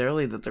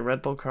necessarily that the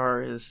Red Bull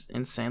car is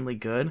insanely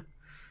good,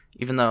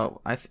 even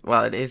though,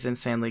 it is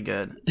insanely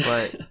good,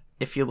 but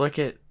if you look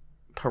at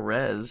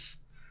Perez,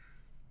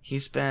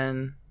 he's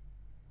been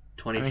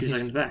 22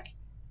 seconds back.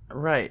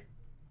 Right,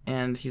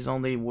 and he's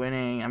only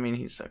winning,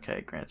 he's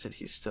okay, granted,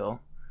 he's still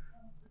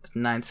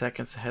 9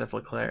 seconds ahead of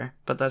Leclerc,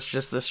 but that's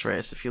just this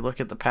race. If you look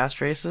at the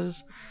past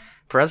races,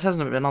 Perez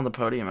hasn't been on the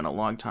podium in a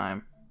long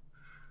time.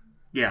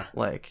 Yeah.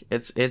 Like,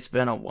 it's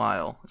been a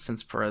while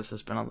since Perez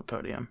has been on the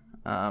podium.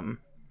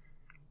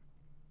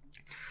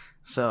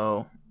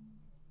 So,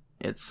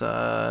 it's,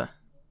 I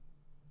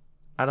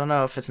don't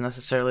know if it's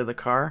necessarily the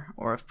car,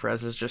 or if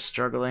Perez is just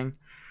struggling,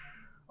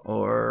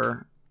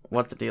 or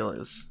what the deal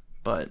is.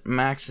 But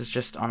Max is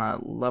just on a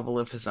level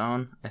of his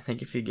own. I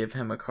think if you give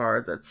him a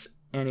car that's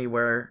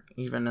anywhere,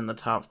 even in the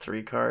top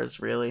 3 cars,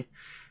 really,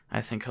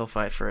 I think he'll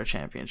fight for a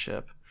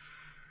championship.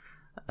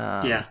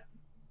 Yeah.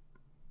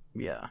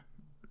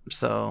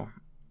 So,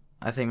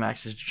 I think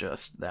Max is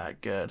just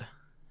that good,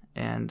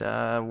 and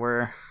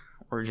we're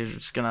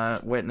just gonna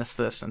witness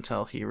this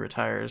until he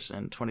retires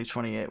in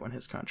 2028 when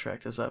his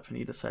contract is up and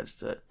he decides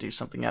to do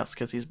something else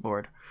because he's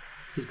bored.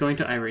 He's going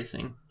to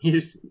iRacing.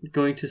 He's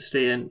going to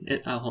stay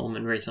at home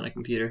and race on a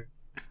computer.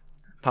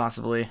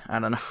 Possibly, I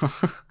don't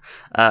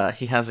know.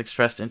 He has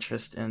expressed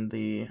interest in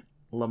the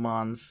Le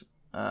Mans,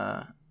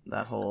 the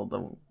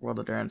World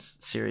Endurance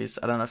Series.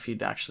 I don't know if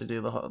he'd actually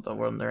do the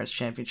World Endurance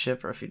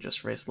Championship or if he'd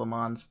just race Le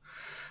Mans.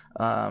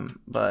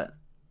 But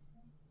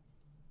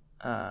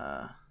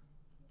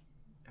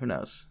who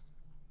knows?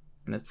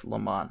 And it's Le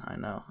Mans. I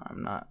know.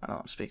 I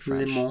don't speak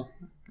French.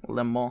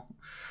 Le Mans.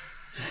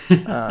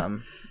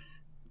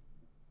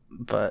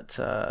 But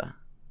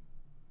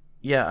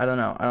yeah, I don't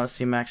know. I don't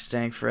see Max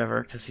staying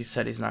forever because he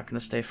said he's not going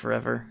to stay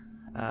forever.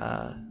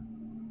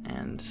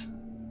 and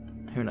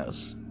who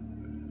knows?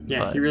 Yeah,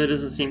 But he really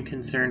doesn't seem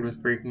concerned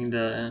with breaking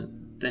the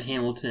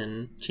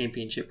Hamilton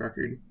championship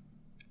record.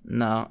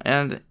 no,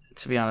 and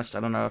to be honest, I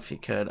don't know if he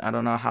could. I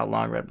don't know how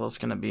long Red Bull's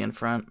going to be in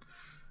front.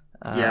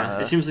 Yeah,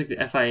 it seems like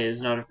the FIA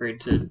is not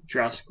afraid to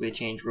drastically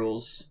change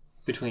rules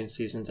between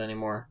seasons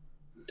anymore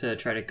to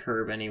try to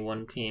curb any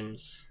one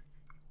team's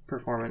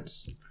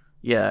performance.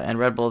 Yeah, and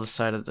Red Bull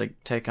decided to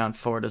take on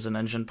Ford as an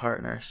engine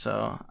partner,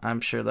 so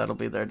I'm sure that'll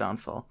be their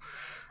downfall.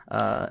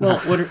 Well,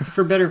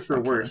 for better or for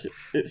worse,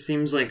 it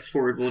seems like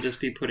Ford will just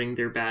be putting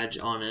their badge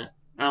on it.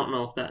 I don't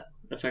know if that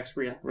affects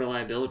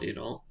reliability at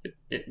all.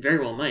 It very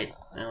well might.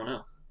 I don't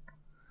know.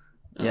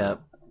 Yeah,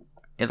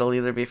 it'll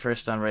either be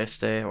first on race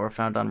day or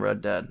found on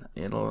road dead.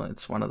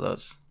 It's one of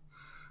those.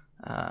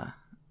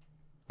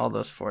 All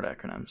those Ford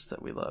acronyms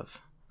that we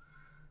love.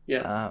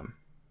 Yeah.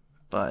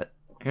 But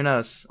who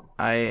knows?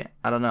 I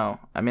don't know.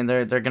 I mean,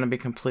 they're going to be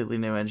completely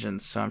new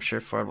engines, so I'm sure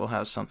Ford will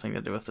have something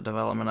to do with the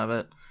development of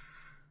it.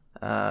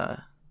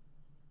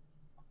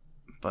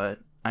 But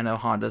I know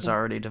Honda's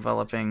already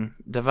developing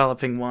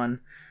one.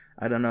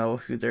 I don't know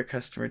who their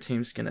customer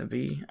team's going to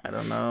be. I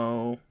don't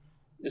know.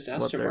 It's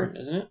Aston Martin,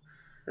 isn't it?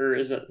 Or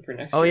is that for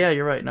next year? Oh, yeah,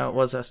 you're right. No, it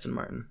was Aston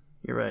Martin.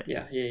 You're right.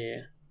 Yeah.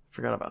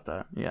 Forgot about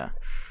that. Yeah.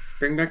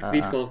 Bring back the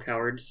V12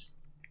 cowards.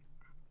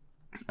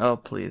 Oh,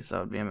 please. That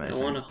would be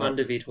amazing. I want a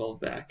Honda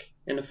V12 back.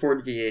 And a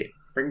Ford V8.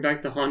 Bring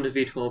back the Honda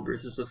V12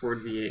 versus the Ford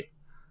V8.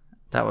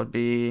 That would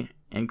be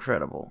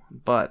incredible.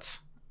 But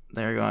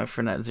they're going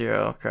for net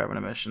zero carbon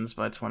emissions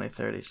by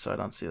 2030, so I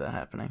don't see that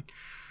happening.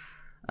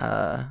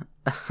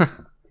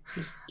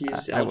 Just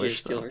use algae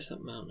fuel or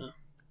something, I don't know.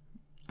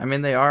 I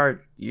mean, they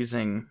are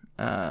using...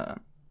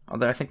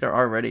 although I think they're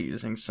already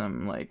using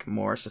some like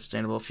more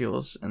sustainable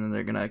fuels, and then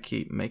they're gonna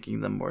keep making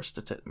them more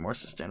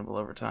sustainable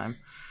over time.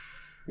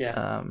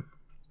 Yeah.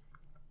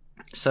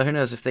 So who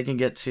knows if they can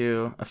get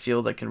to a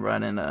fuel that can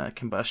run in a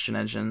combustion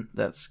engine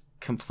that's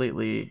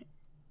completely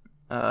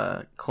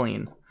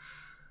clean.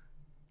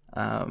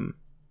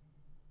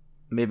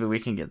 Maybe we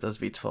can get those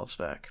V12s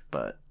back,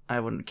 but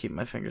I wouldn't keep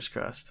my fingers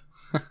crossed.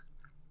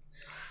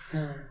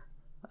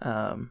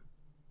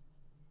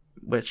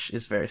 Which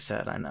is very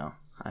sad, I know.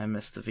 I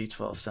miss the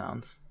V12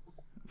 sounds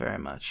very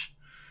much.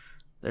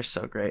 They're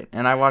so great.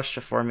 And I watched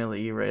a Formula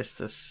E race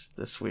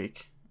this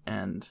week,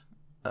 and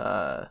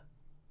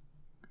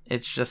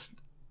it's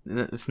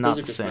not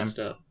the same. Messed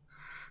up.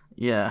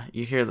 Yeah,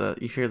 you hear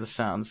the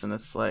sounds, and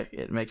it's like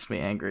it makes me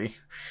angry.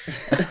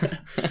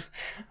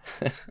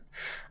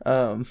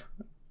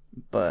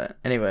 But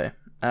anyway,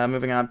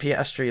 moving on.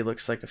 Piastri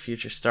looks like a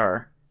future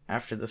star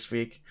after this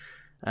week.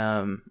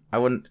 I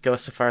wouldn't go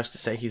so far as to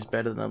say he's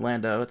better than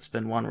Lando. It's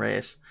been one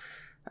race.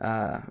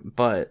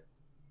 But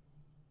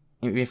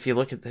if you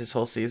look at his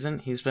whole season,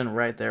 he's been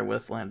right there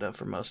with Lando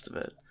for most of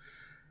it.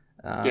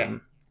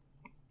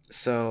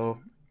 So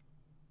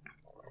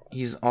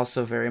he's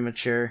also very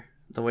mature.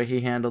 The way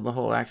he handled the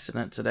whole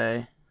accident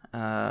today,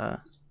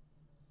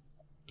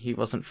 he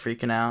wasn't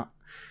freaking out.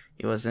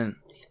 He wasn't,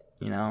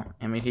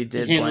 I mean, he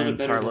did blame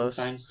Carlos.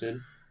 Than Sainz did.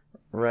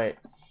 Right.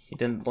 He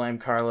didn't blame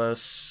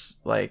Carlos.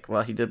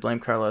 He did blame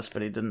Carlos,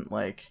 but he didn't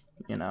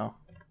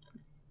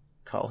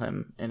call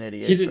him an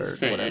idiot. He didn't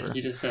say whatever. it.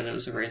 He just said it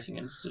was a racing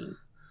incident.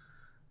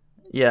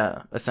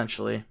 Yeah,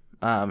 essentially.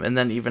 And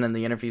then even in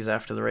the interviews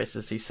after the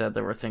races, he said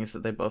there were things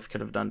that they both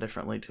could have done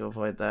differently to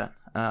avoid that.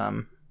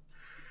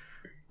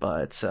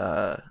 But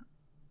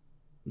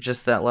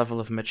just that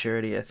level of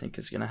maturity, I think,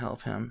 is going to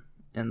help him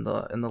in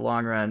the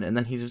long run. And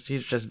then he's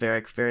just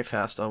very, very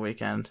fast all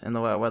weekend in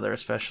the wet weather,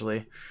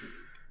 especially.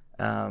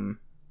 And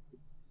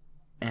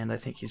I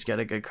think he's got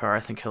a good car. I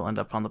think he'll end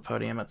up on the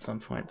podium at some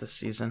point this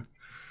season.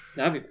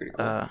 That'd be pretty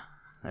cool.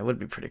 That would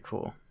be pretty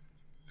cool.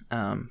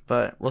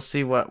 But we'll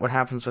see what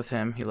happens with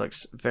him. He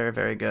looks very,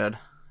 very good.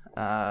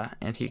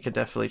 And he could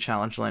definitely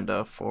challenge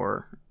Lando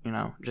for,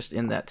 just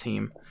in that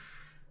team.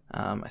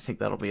 I think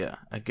that'll be a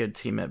good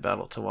teammate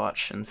battle to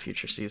watch in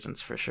future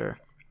seasons for sure.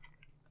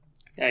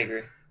 I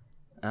agree.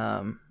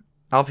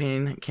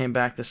 Alpine came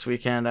back this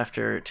weekend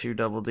after 2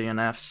 double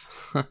DNFs.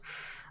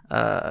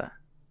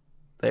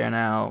 They are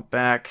now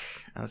back.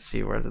 Let's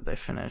see, where did they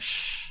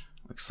finish?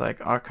 Looks like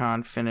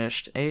Ocon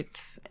finished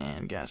 8th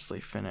and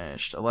Gasly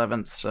finished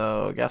 11th.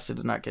 So Gasly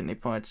did not get any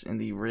points in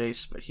the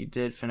race, but he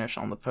did finish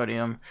on the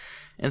podium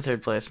in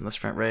 3rd place in the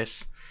sprint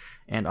race.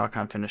 And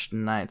Ocon finished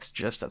 9th,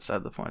 just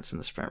outside the points in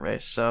the sprint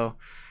race. So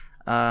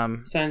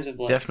signs of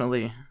life.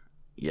 Definitely,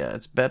 yeah,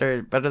 it's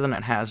better than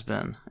it has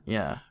been.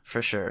 Yeah,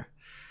 for sure.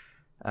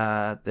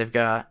 They've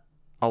got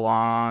a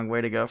long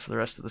way to go for the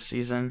rest of the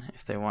season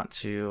if they want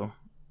to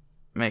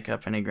make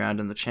up any ground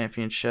in the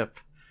championship.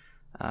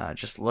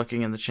 Just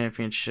looking in the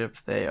championship,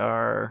 they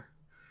are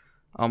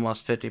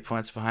almost 50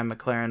 points behind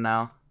McLaren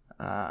now.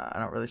 I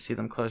don't really see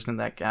them closing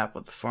that gap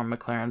with the form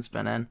McLaren's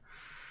been in.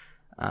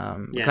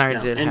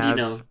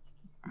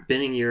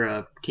 Binning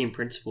your team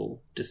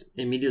principal just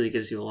immediately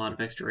gives you a lot of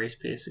extra race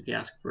pace if you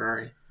ask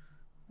Ferrari.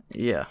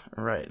 Yeah,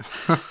 right.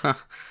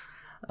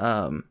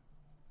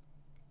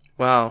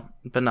 Well,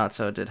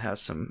 Binotto did have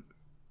some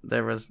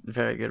there was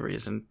very good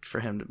reason for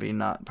him to be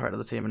not part of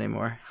the team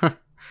anymore.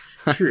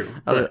 True,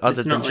 other but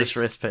it's than not just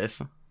like race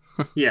pace.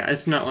 yeah,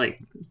 it's not like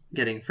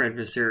getting Fred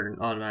Vasseur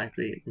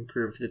automatically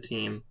improved the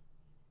team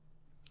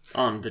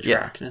on the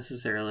track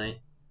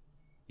necessarily.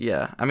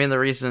 Yeah, I mean the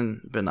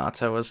reason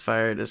Binotto was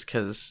fired is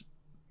because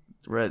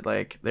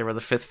like they were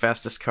the fifth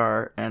fastest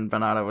car, and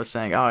Binotto was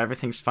saying, "Oh,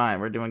 everything's fine,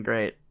 we're doing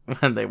great,"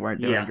 when they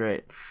weren't doing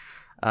great.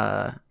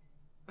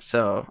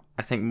 So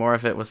I think more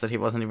of it was that he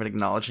wasn't even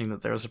acknowledging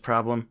that there was a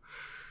problem.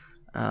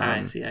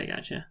 I see, I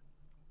gotcha.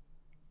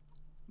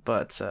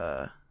 But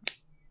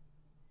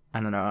I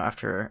don't know.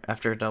 After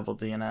a double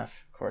DNF,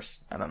 of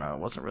course, I don't know. It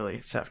wasn't really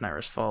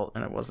Safnair's fault,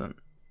 and it wasn't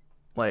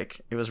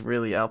like it was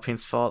really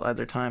Alpine's fault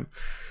either time.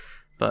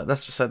 But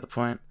that's beside the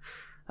point.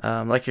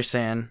 Like you're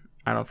saying,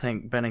 I don't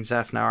think banning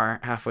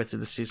Safnair halfway through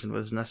the season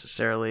was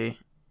necessarily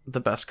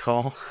the best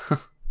call.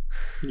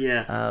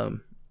 Yeah.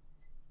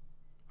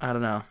 I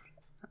don't know.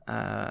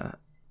 I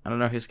don't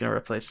know who's going to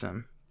replace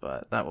him,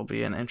 but that will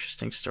be an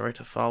interesting story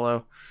to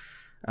follow.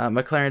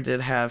 McLaren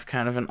did have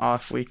kind of an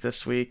off week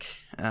this week.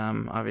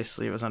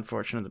 Obviously, it was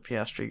unfortunate that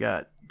Piastri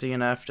got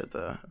DNF'd at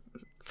the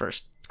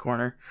first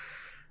corner.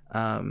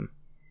 And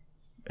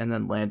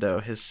then Lando,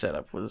 his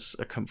setup was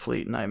a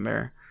complete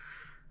nightmare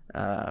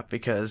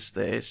because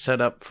they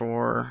set up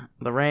for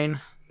the rain.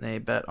 They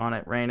bet on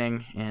it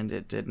raining, and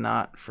it did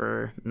not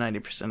for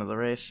 90% of the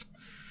race.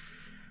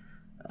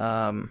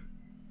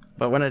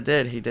 But when it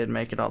did, he did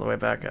make it all the way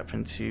back up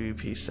into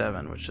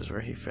P7, which is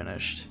where he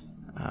finished.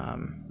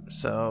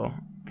 So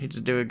he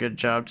did do a good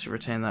job to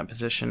retain that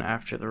position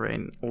after the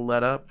rain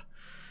let up.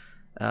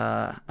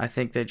 I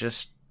think they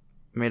just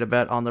made a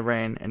bet on the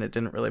rain, and it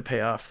didn't really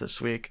pay off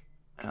this week.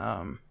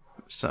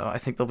 So I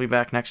think they'll be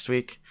back next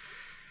week.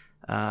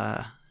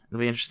 It'll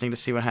be interesting to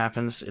see what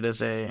happens. It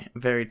is a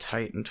very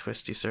tight and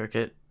twisty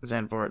circuit.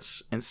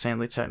 Zandvoort's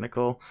insanely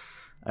technical.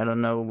 I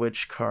don't know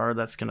which car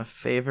that's going to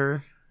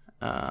favor.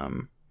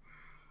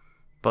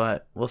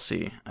 But we'll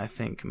see. I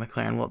think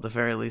McLaren will at the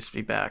very least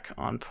be back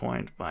on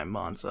point by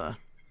Monza.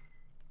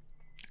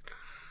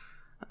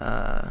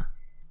 And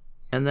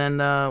then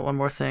one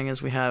more thing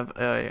is we have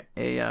a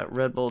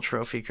Red Bull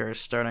trophy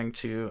curse starting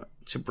to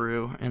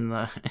brew in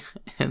the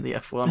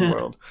F1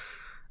 world.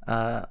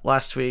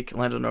 Last week,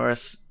 Lando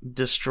Norris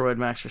destroyed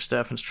Max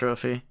Verstappen's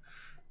trophy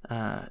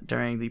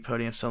during the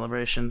podium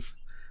celebrations.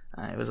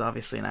 It was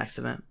obviously an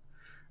accident.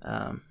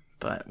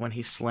 But when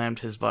he slammed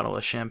his bottle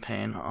of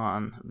champagne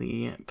on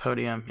the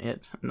podium,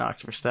 it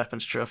knocked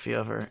Verstappen's trophy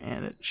over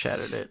and it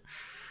shattered it.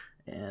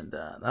 And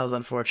that was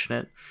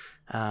unfortunate.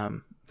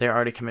 They're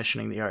already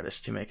commissioning the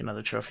artist to make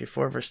another trophy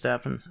for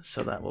Verstappen,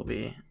 so that will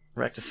be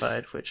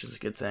rectified, which is a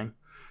good thing.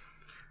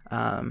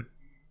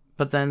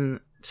 But then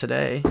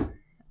today,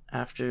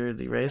 after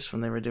the race,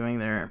 when they were doing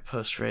their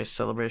post-race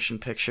celebration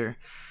picture,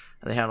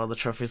 they had all the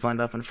trophies lined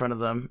up in front of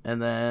them,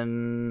 and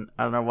then,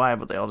 I don't know why,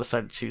 but they all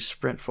decided to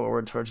sprint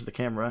forward towards the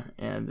camera,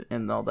 and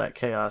in all that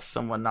chaos,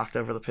 someone knocked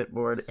over the pit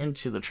board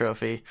into the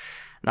trophy,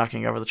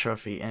 knocking over the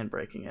trophy and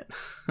breaking it.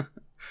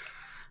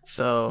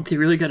 So they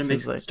really got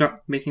to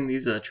start making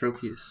these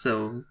trophies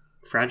so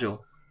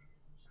fragile.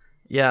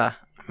 Yeah,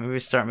 maybe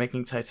start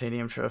making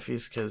titanium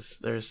trophies, because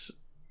there's...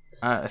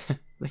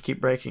 they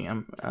keep breaking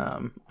them.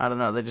 I don't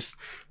know,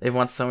 they've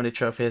won so many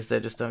trophies, they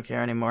just don't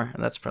care anymore,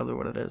 and that's probably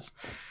what it is.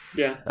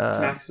 Yeah,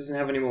 Max doesn't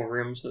have any more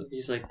room, so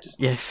he's like, just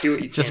do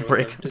what you can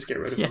break with them. Just get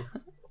rid of them.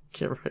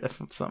 Get rid of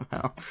them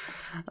somehow.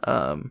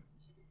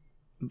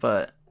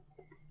 But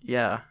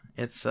yeah,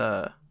 it's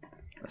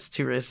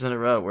 2 races in a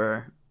row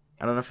where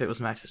I don't know if it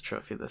was Max's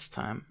trophy this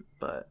time,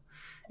 but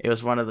it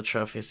was one of the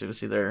trophies. It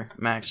was either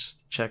Max,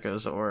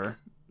 Checo's, or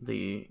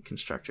the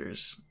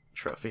constructors'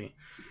 trophy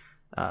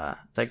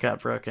that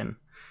got broken.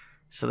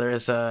 So there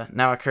is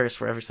now a curse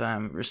where every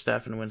time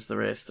Verstappen wins the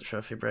race, the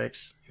trophy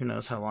breaks. Who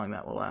knows how long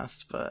that will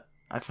last, but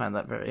I find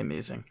that very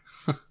amusing.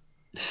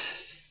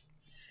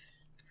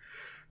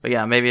 But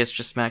yeah, maybe it's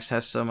just Max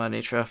has so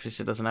many trophies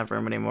he doesn't have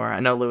room anymore. I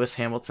know Lewis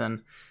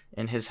Hamilton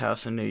in his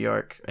house in New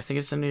York. I think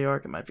it's in New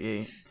York. It might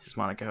be his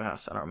Monaco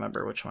house. I don't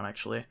remember which one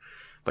actually.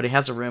 But he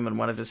has a room in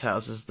one of his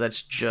houses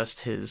that's just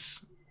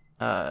his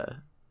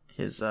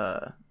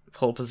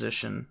pole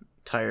position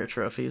tire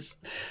trophies.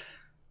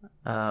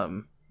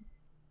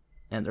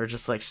 And they're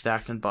just like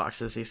stacked in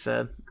boxes, he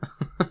said.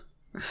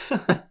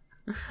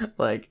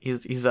 Like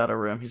he's out of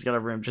room. He's got a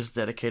room just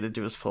dedicated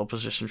to his pole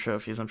position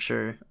trophies. I'm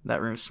sure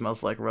that room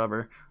smells like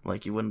rubber,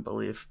 like you wouldn't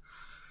believe.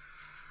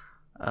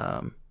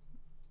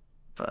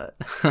 But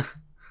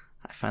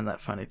I find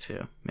that funny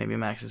too. Maybe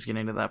Max is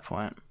getting to that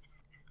point.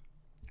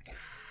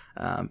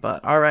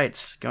 But all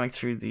right, going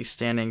through the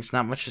standings,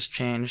 not much has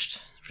changed.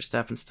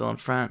 Verstappen still in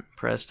front,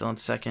 Perez still in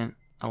second,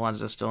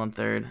 Alonso still in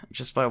third,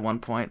 just by 1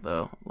 point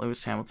though.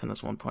 Lewis Hamilton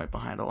is 1 point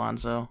behind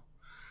Alonso.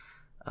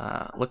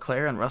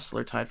 Leclerc and Russell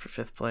are tied for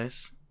 5th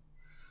place.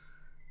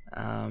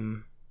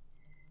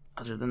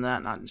 Other than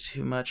that, not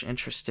too much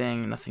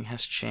interesting. Nothing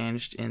has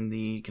changed in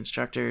the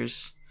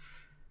constructors.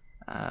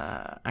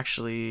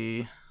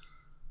 Actually,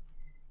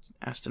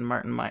 Aston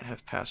Martin might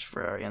have passed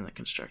Ferrari in the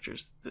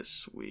constructors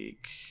this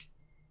week.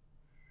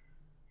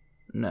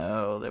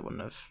 No, they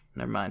wouldn't have.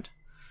 Never mind.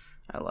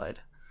 I lied.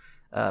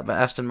 But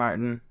Aston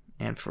Martin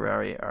and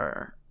Ferrari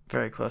are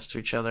very close to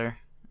each other,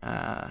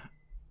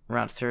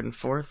 around third and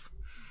fourth.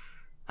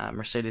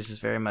 Mercedes is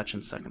very much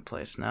in second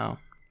place now.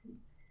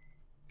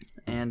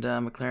 And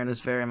McLaren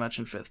is very much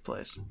in fifth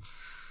place.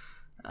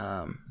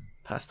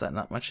 Past that,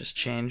 not much has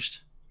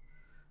changed.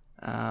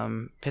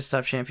 Pit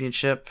stop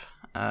championship,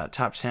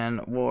 top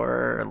 10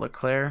 were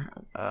Leclerc,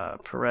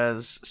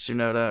 Perez,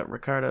 Tsunoda,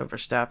 Ricciardo,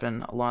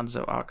 Verstappen,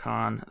 Alonso,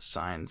 Ocon,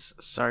 Sainz,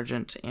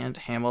 Sargent, and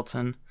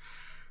Hamilton.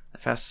 The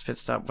fastest pit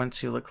stop went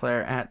to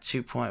Leclerc at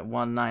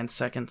 2.19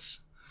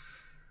 seconds.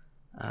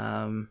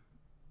 And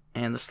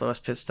the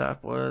slowest pit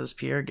stop was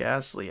Pierre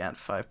Gasly at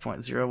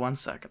 5.01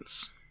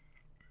 seconds.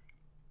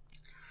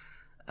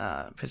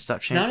 Pit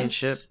stop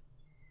championship.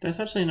 That's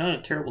actually not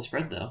a terrible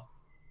spread, though.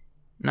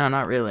 No,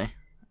 not really.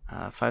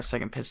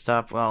 5-second pit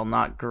stop, while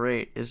not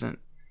great, isn't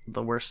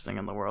the worst thing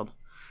in the world.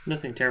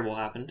 Nothing terrible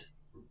happened.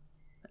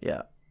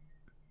 Yeah.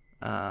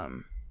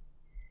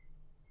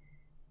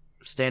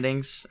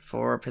 Standings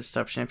for pit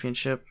stop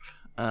championship.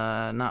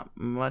 Not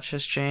much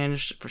has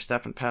changed.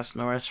 Verstappen passed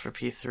Norris for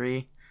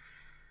P3.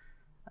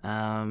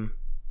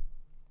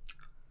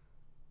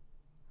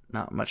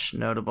 Not much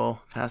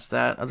notable past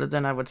that, other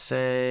than I would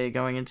say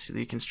going into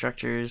the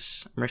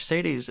constructors,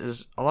 Mercedes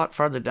is a lot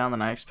farther down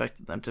than I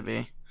expected them to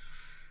be.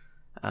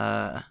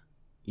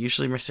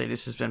 Usually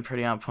Mercedes has been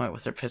pretty on point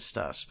with their pit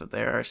stops, but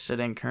they are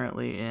sitting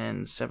currently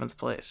in 7th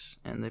place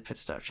in the pit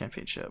stop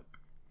championship.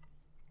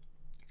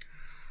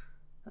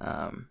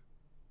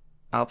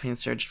 Alpine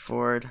surged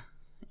forward,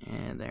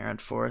 and they're in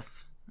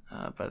 4th,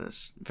 but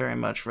it's very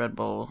much Red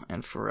Bull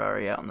and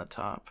Ferrari out in the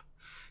top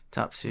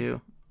two.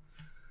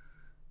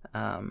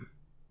 Daniel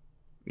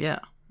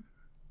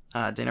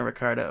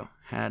Ricciardo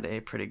had a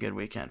pretty good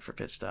weekend for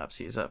pit stops.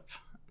 He's up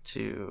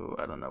to,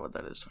 I don't know what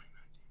that is,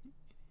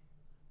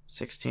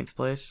 16th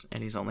place,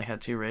 and he's only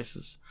had 2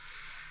 races.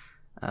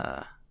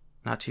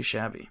 Not too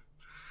shabby.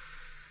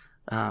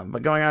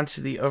 But going on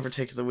to the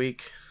overtake of the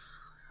week,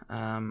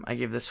 I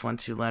gave this one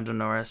to Lando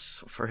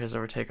Norris for his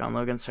overtake on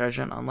Logan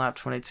Sargent on lap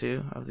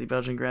 22 of the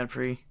Belgian Grand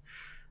Prix.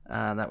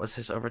 That was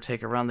his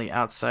overtake around the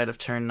outside of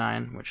turn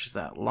 9, which is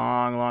that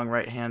long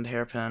right-hand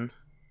hairpin.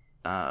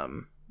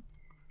 You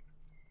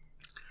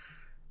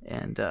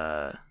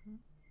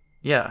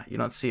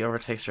don't see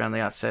overtakes around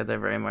the outside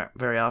there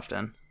very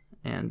often.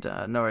 And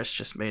Norris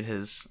just made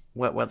his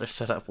wet weather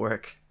setup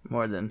work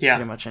more than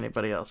pretty much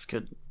anybody else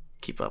could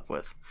keep up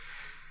with.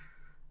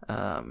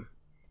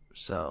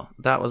 So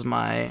that was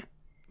my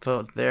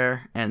vote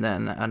there. And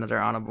then another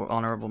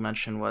honorable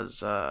mention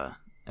was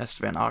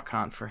Esteban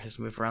Ocon for his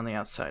move around the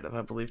outside of,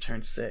 I believe,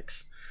 turn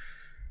 6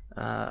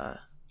 on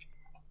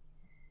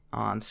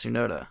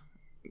Tsunoda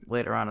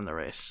later on in the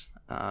race.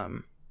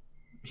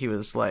 He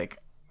was like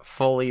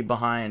fully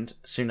behind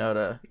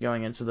Tsunoda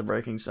going into the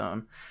braking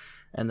zone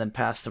and then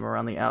passed him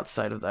around the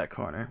outside of that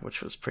corner,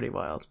 which was pretty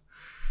wild.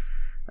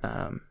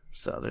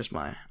 So there's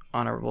my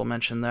honorable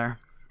mention there.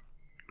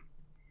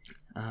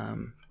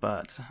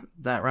 But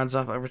that rounds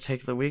off overtake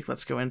of the week.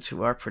 Let's go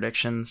into our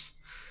predictions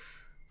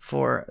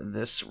for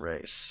this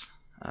race.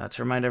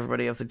 To remind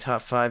everybody of the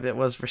top 5, it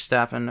was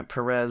Verstappen,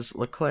 Perez,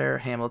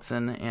 Leclerc,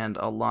 Hamilton, and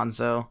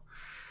Alonso.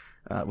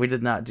 We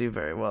did not do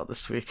very well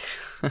this week.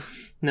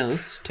 No,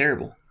 this is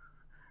terrible.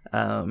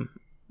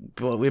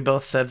 But we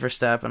both said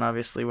Verstappen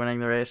obviously winning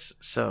the race,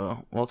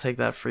 so we'll take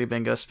that free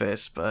bingo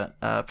space. But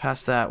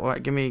past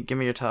that, give me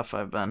your top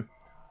 5, Ben.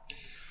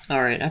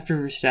 All right, after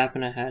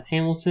Verstappen, I had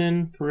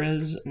Hamilton,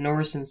 Perez,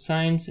 Norris, and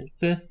Sainz in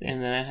 5th,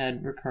 and then I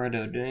had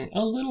Ricciardo doing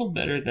a little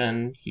better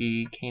than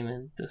he came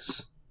in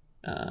this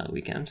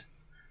weekend.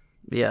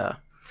 Yeah.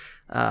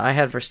 I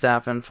had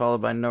Verstappen,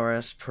 followed by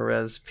Norris,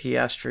 Perez,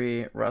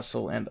 Piastri,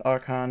 Russell, and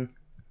Ocon.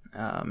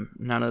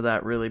 None of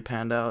that really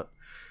panned out.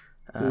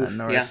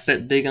 Norris, yeah,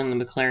 bet big on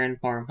the McLaren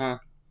farm, huh?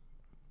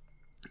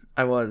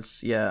 I was,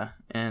 yeah.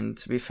 And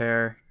to be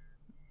fair,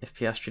 if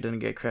Piastri didn't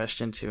get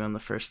crashed into in the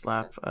first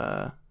lap,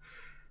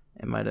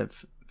 it might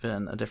have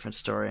been a different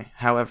story.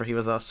 However, he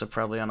was also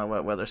probably on a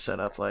wet weather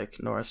setup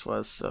like Norris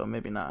was, so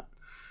maybe not.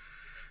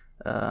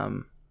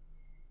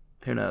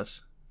 Who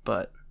knows?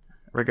 But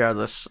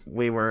regardless,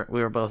 we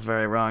were both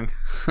very wrong.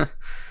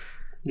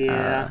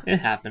 Yeah, it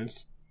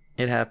happens.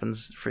 It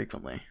happens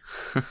frequently.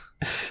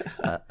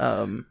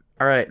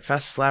 All right,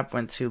 fastest lap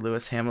went to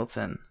Lewis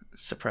Hamilton,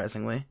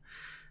 surprisingly.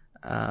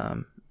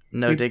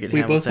 No dig at Hamilton.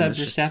 We both had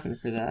Verstappen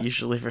for that.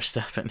 Usually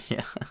Verstappen,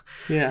 yeah.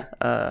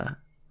 Yeah.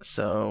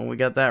 So we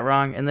got that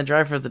wrong. And the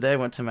driver of the day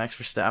went to Max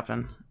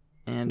Verstappen.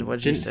 And what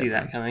did you say? Didn't see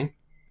that coming.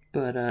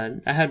 But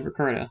I had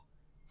Ricciardo.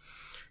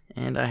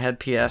 And I had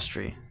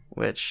Piastri,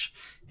 which,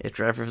 if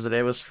driver of the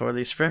day was for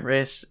the sprint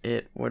race,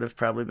 it would have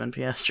probably been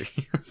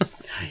Piastri.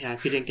 Yeah,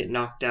 if he didn't get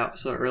knocked out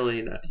so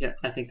early,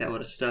 I think that would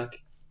have stuck.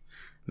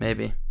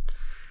 Maybe.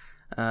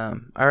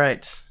 All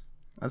right.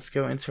 Let's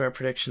go into our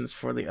predictions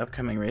for the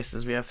upcoming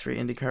races. We have 3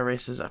 IndyCar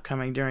races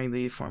upcoming during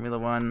the Formula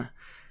One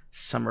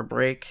summer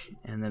break,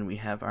 and then we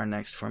have our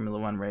next Formula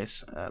One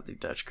race, the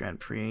Dutch Grand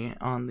Prix,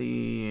 on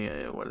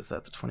the what is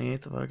that? The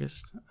 28th of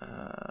August,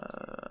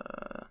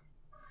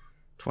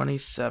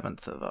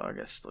 27th of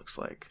August looks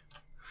like.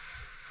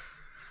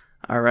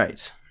 All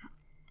right.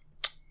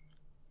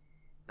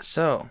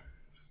 So,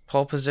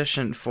 pole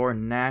position for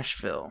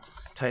Nashville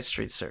Tight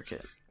Street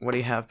Circuit. What do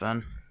you have,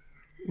 Ben?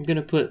 I'm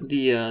gonna put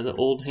the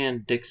old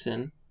hand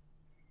Dixon.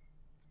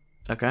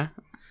 Okay.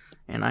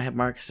 And I have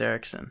Marcus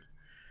Ericsson.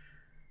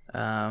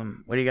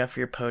 What do you got for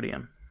your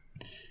podium?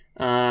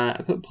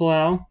 I put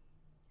Palau.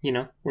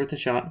 Worth a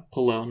shot.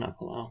 Palau, not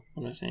Palau.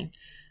 What am I saying?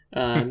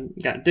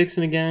 Got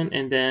Dixon again,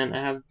 and then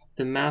I have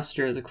the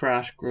master of the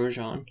crash,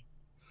 Grosjean.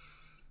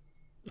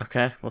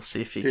 Okay, we'll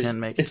see if he can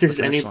make it. If there's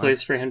any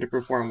place for him to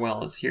perform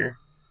well, it's here.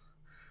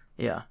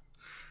 Yeah,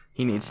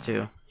 he needs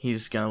to.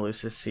 He's gonna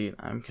lose his seat.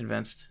 I'm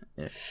convinced.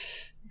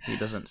 If he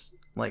doesn't,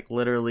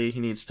 literally, he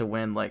needs to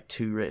win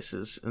 2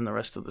 races in the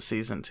rest of the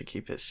season to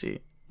keep his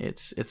seat.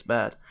 It's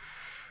bad.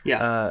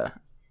 Yeah.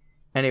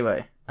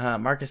 Anyway,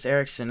 Marcus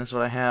Ericsson is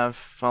what I have,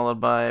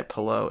 followed by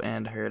Palou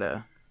and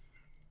Herta.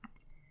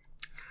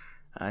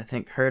 I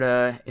think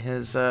Herta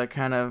has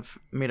kind of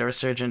made a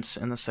resurgence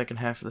in the second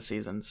half of the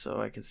season,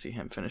 so I could see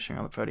him finishing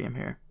on the podium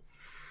here.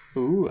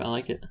 Ooh, I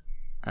like it.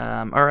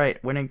 All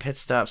right, winning pit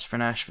stops for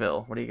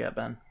Nashville. What do you got,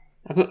 Ben?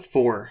 I put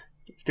 4.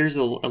 If there's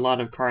a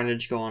lot of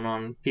carnage going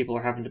on, people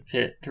are having to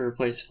pit to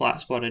replace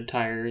flat-spotted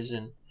tires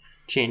and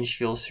change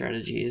fuel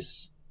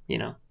strategies.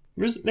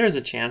 There's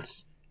a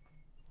chance.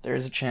 There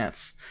is a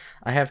chance.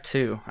 I have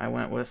 2. I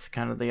went with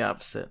kind of the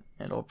opposite.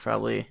 It'll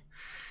probably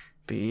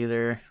be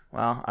either,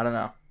 I don't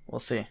know. We'll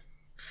see.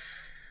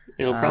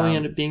 It'll probably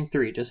end up being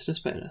 3, just to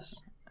spite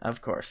us.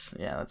 Of course.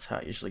 Yeah, that's how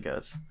it usually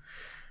goes.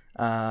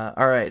 All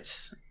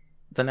right.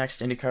 The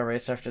next IndyCar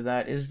race after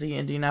that is the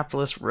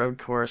Indianapolis Road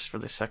Course for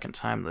the second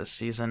time this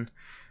season.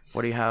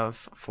 What do you have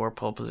for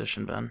pole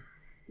position, Ben?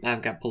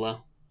 I've got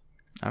Palau.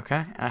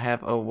 Okay. I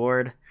have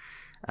O'Ward.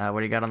 What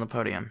do you got on the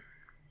podium?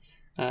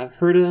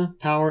 Herta,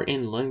 Power,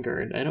 and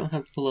Lundgaard. I don't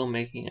have Palau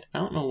making it. I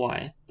don't know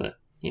why, but,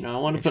 I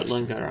want to put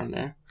Lundgaard on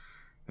there.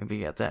 Maybe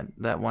get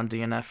that one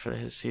DNF for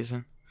his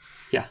season.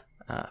 Yeah.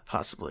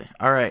 Possibly.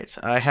 All right.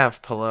 I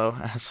have Palou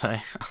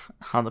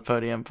on the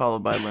podium,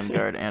 followed by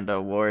Lundgaard and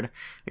O'Ward.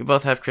 We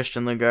both have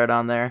Christian Lundgaard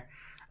on there.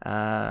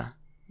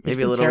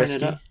 Maybe a little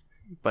risky,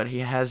 but he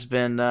has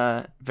been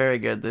very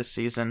good this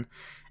season,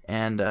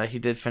 and he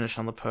did finish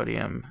on the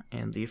podium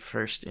in the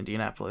first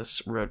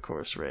Indianapolis Road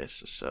Course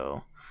race.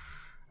 So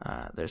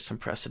there's some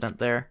precedent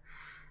there.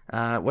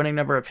 Winning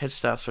number of pit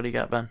stops. What do you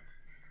got, Ben?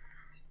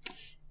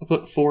 I'll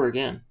put 4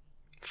 again.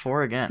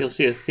 4 again. You'll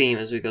see a theme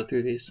as we go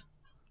through these.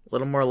 A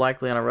little more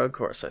likely on a road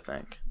course, I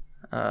think.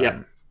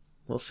 Yeah.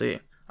 We'll see.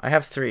 I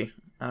have 3,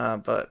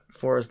 but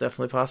 4 is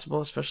definitely possible,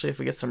 especially if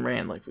we get some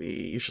rain like we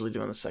usually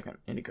do in the second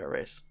IndyCar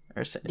race,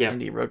 or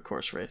Indy road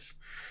course race.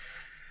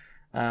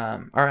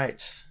 All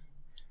right.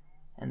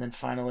 And then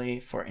finally,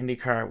 for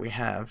IndyCar, we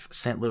have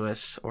St.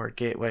 Louis, or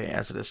Gateway,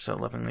 as it is so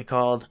lovingly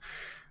called.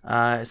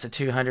 It's a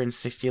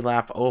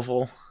 260-lap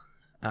oval.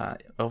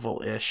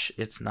 Oval-ish.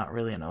 It's not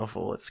really an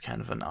oval. It's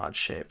kind of an odd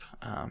shape,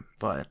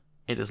 but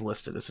it is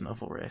listed as an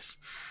oval race.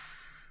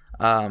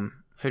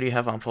 Who do you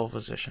have on pole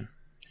position?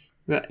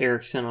 We got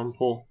Ericsson on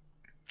pole.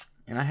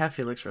 And I have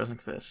Felix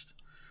Rosenqvist.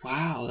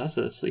 Wow, that's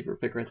a sleeper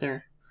pick right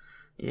there.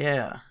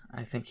 Yeah,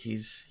 I think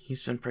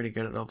he's been pretty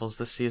good at ovals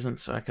this season,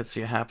 so I could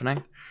see it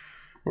happening.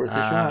 Worth a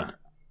shot.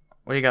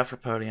 What do you got for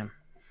podium?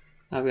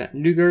 I've got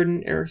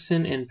Newgarden,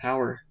 Ericsson, and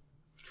Power.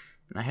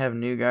 And I have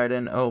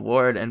Newgarden,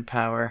 O'Ward, and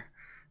Power.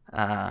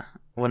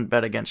 Wouldn't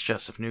bet against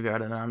Joseph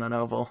Newgarden on an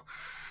oval.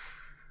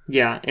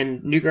 Yeah,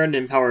 and Newgarden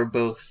and Power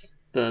both.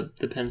 The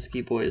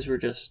Penske boys were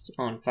just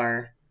on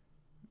fire.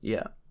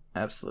 Yeah,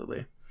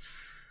 absolutely.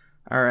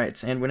 All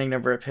right, and winning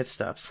number of pit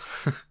stops.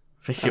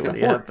 What do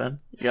you have, Ben?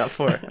 You got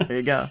 4. There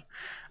you go.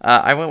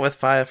 I went with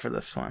 5 for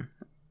this one,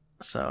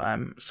 so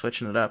I'm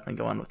switching it up and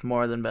going with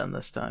more than Ben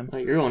this time. Oh,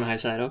 you're going high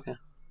side, okay.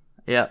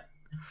 Yep.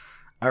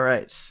 All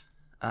right.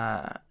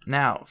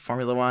 Now,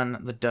 Formula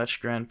One, the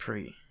Dutch Grand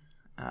Prix.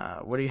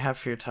 What do you have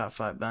for your top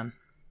 5, Ben?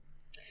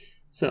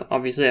 So,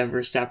 obviously, I have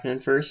Verstappen in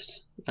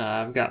first.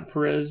 I've got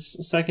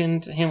Perez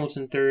second,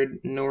 Hamilton third,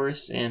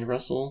 Norris and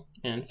Russell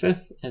in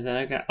fifth, and then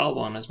I've got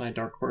Albon as my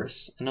dark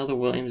horse. I know the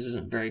Williams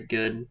isn't very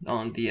good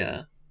on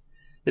the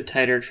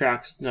tighter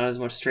tracks, not as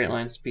much straight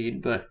line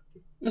speed, but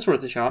it's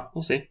worth a shot.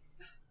 We'll see.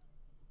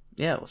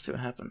 Yeah, we'll see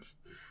what happens.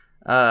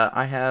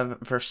 I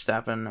have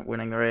Verstappen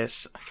winning the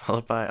race,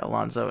 followed by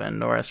Alonso and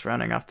Norris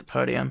rounding off the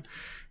podium,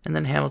 and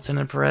then Hamilton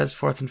and Perez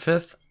 4th and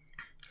 5th.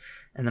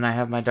 And then I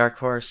have my dark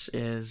horse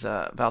is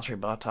Valtteri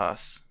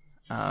Bottas.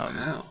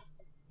 Wow.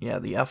 Yeah,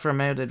 the Alfa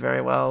Romeo did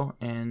very well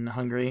in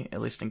Hungary, at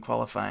least in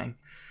qualifying.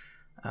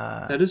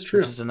 That is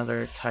true. Which is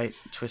another tight,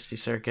 twisty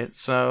circuit,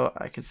 so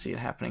I could see it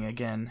happening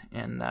again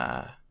in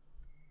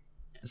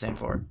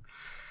Zandvoort.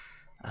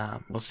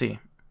 We'll see.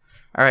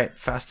 All right,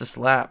 fastest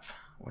lap.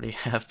 What do you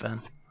have, Ben?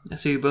 I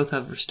see we both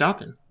have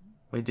Verstappen.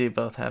 We do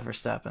both have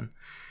Verstappen.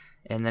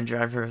 And then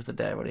driver of the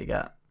day, what do you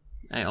got?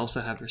 I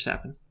also have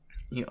Verstappen.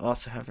 You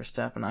also have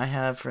Verstappen. I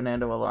have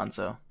Fernando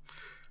Alonso.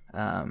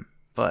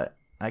 But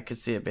I could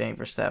see it being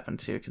Verstappen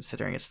too,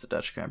 considering it's the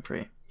Dutch Grand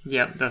Prix.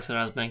 Yep, that's what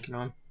I was banking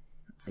on.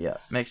 Yeah,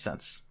 makes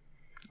sense.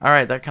 All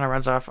right, that kind of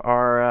runs off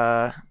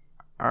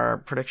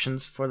our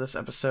predictions for this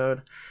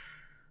episode.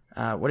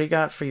 What do you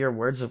got for your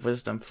words of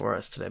wisdom for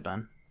us today,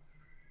 Ben?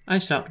 I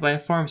stopped by a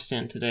farm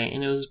stand today,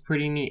 and it was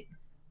pretty neat.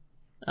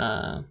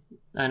 I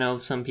know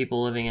some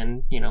people living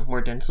in,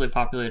 more densely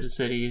populated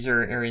cities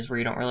or areas where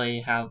you don't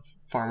really have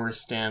farmers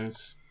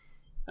stands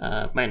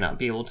might not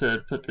be able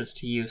to put this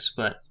to use,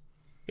 but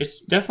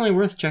it's definitely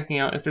worth checking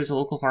out. If there's a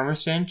local farmer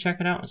stand,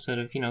 check it out instead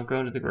of,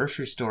 going to the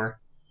grocery store.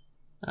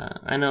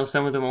 I know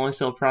some of them only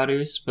sell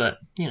produce, but,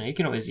 you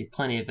can always eat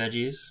plenty of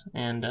veggies.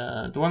 And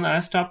the one that I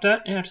stopped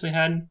at, it actually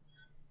had,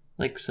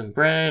 some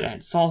bread,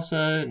 had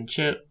salsa and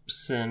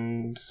chips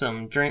and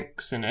some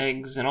drinks and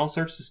eggs and all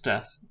sorts of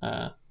stuff.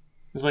 It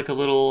was like a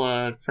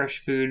little fresh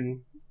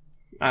food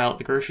aisle at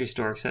the grocery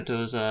store, except it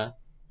was a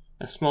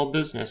small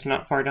business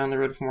not far down the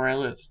road from where I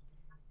live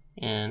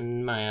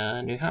in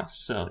my new house.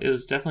 So it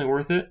was definitely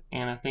worth it,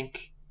 and I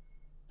think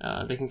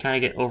they can kind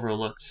of get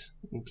overlooked.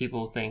 And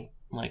people think,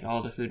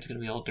 the food's going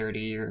to be all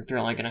dirty, or they're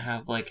only going to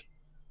have,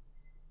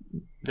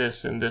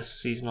 this and this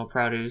seasonal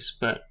produce,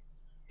 but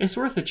it's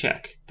worth a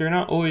check. They're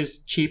not always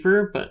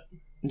cheaper, but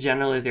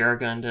generally they are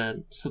going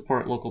to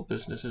support local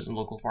businesses and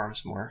local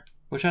farms more,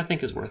 which I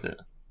think is worth it.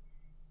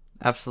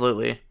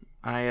 Absolutely.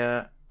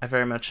 I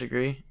very much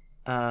agree.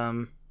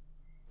 I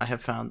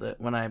have found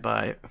that when I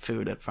buy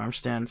food at farm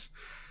stands,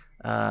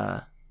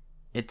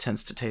 it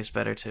tends to taste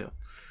better too.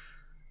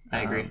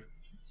 I agree.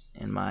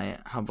 In my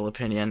humble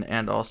opinion,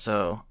 and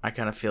also I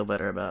kind of feel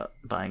better about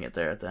buying it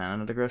there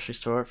than at a grocery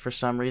store for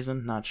some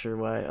reason. Not sure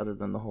why, other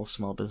than the whole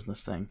small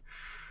business thing.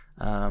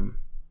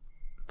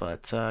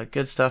 But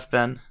good stuff,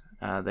 Ben.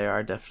 They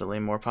are definitely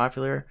more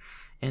popular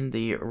in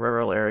the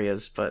rural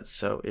areas, but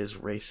so is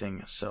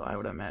racing. So I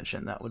would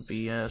imagine that would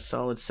be a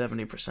solid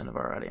 70% of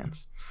our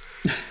audience.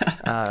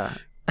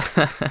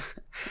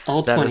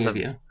 All 20 of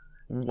you.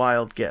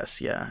 Wild guess,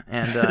 yeah.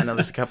 And I know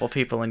there's a couple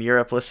people in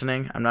Europe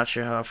listening. I'm not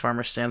sure how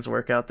farmer stands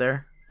work out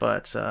there,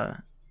 but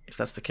if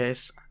that's the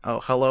case,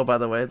 hello, by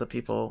the way, the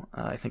people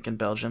I think in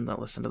Belgium that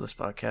listen to this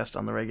podcast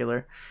on the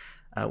regular.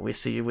 We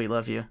see you, we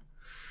love you,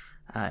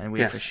 and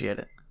we appreciate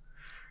it.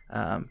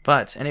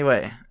 But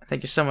anyway,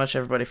 thank you so much,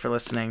 everybody, for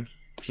listening.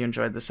 If you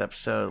enjoyed this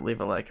episode, leave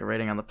a like, a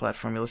rating on the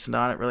platform you listened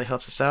on. It really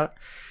helps us out.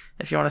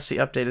 If you want to see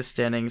updated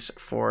standings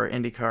for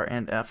IndyCar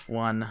and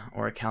F1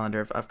 or a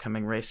calendar of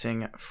upcoming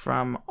racing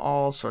from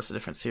all sorts of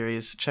different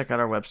series, check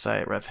out our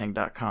website,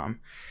 revhang.com.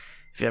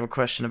 If you have a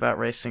question about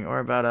racing or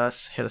about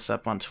us, hit us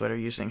up on Twitter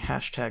using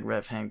hashtag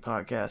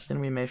RevHangPodcast, and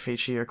we may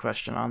feature your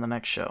question on the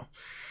next show.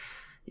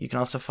 You can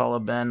also follow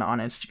Ben on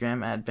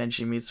Instagram at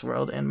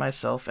BenjiMeetsWorld and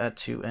myself at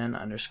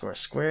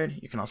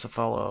 2n_squared. You can also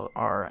follow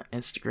our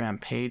Instagram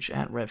page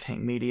at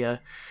RevHangMedia.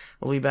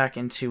 We'll be back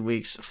in 2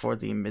 weeks for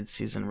the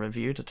mid-season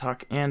review to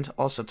talk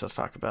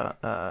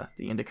about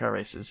the IndyCar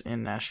races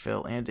in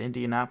Nashville and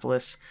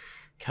Indianapolis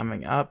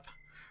coming up.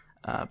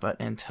 But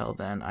until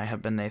then, I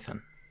have been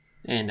Nathan.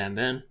 And I'm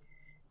Ben.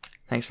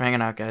 Thanks for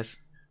hanging out, guys.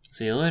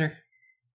 See you later.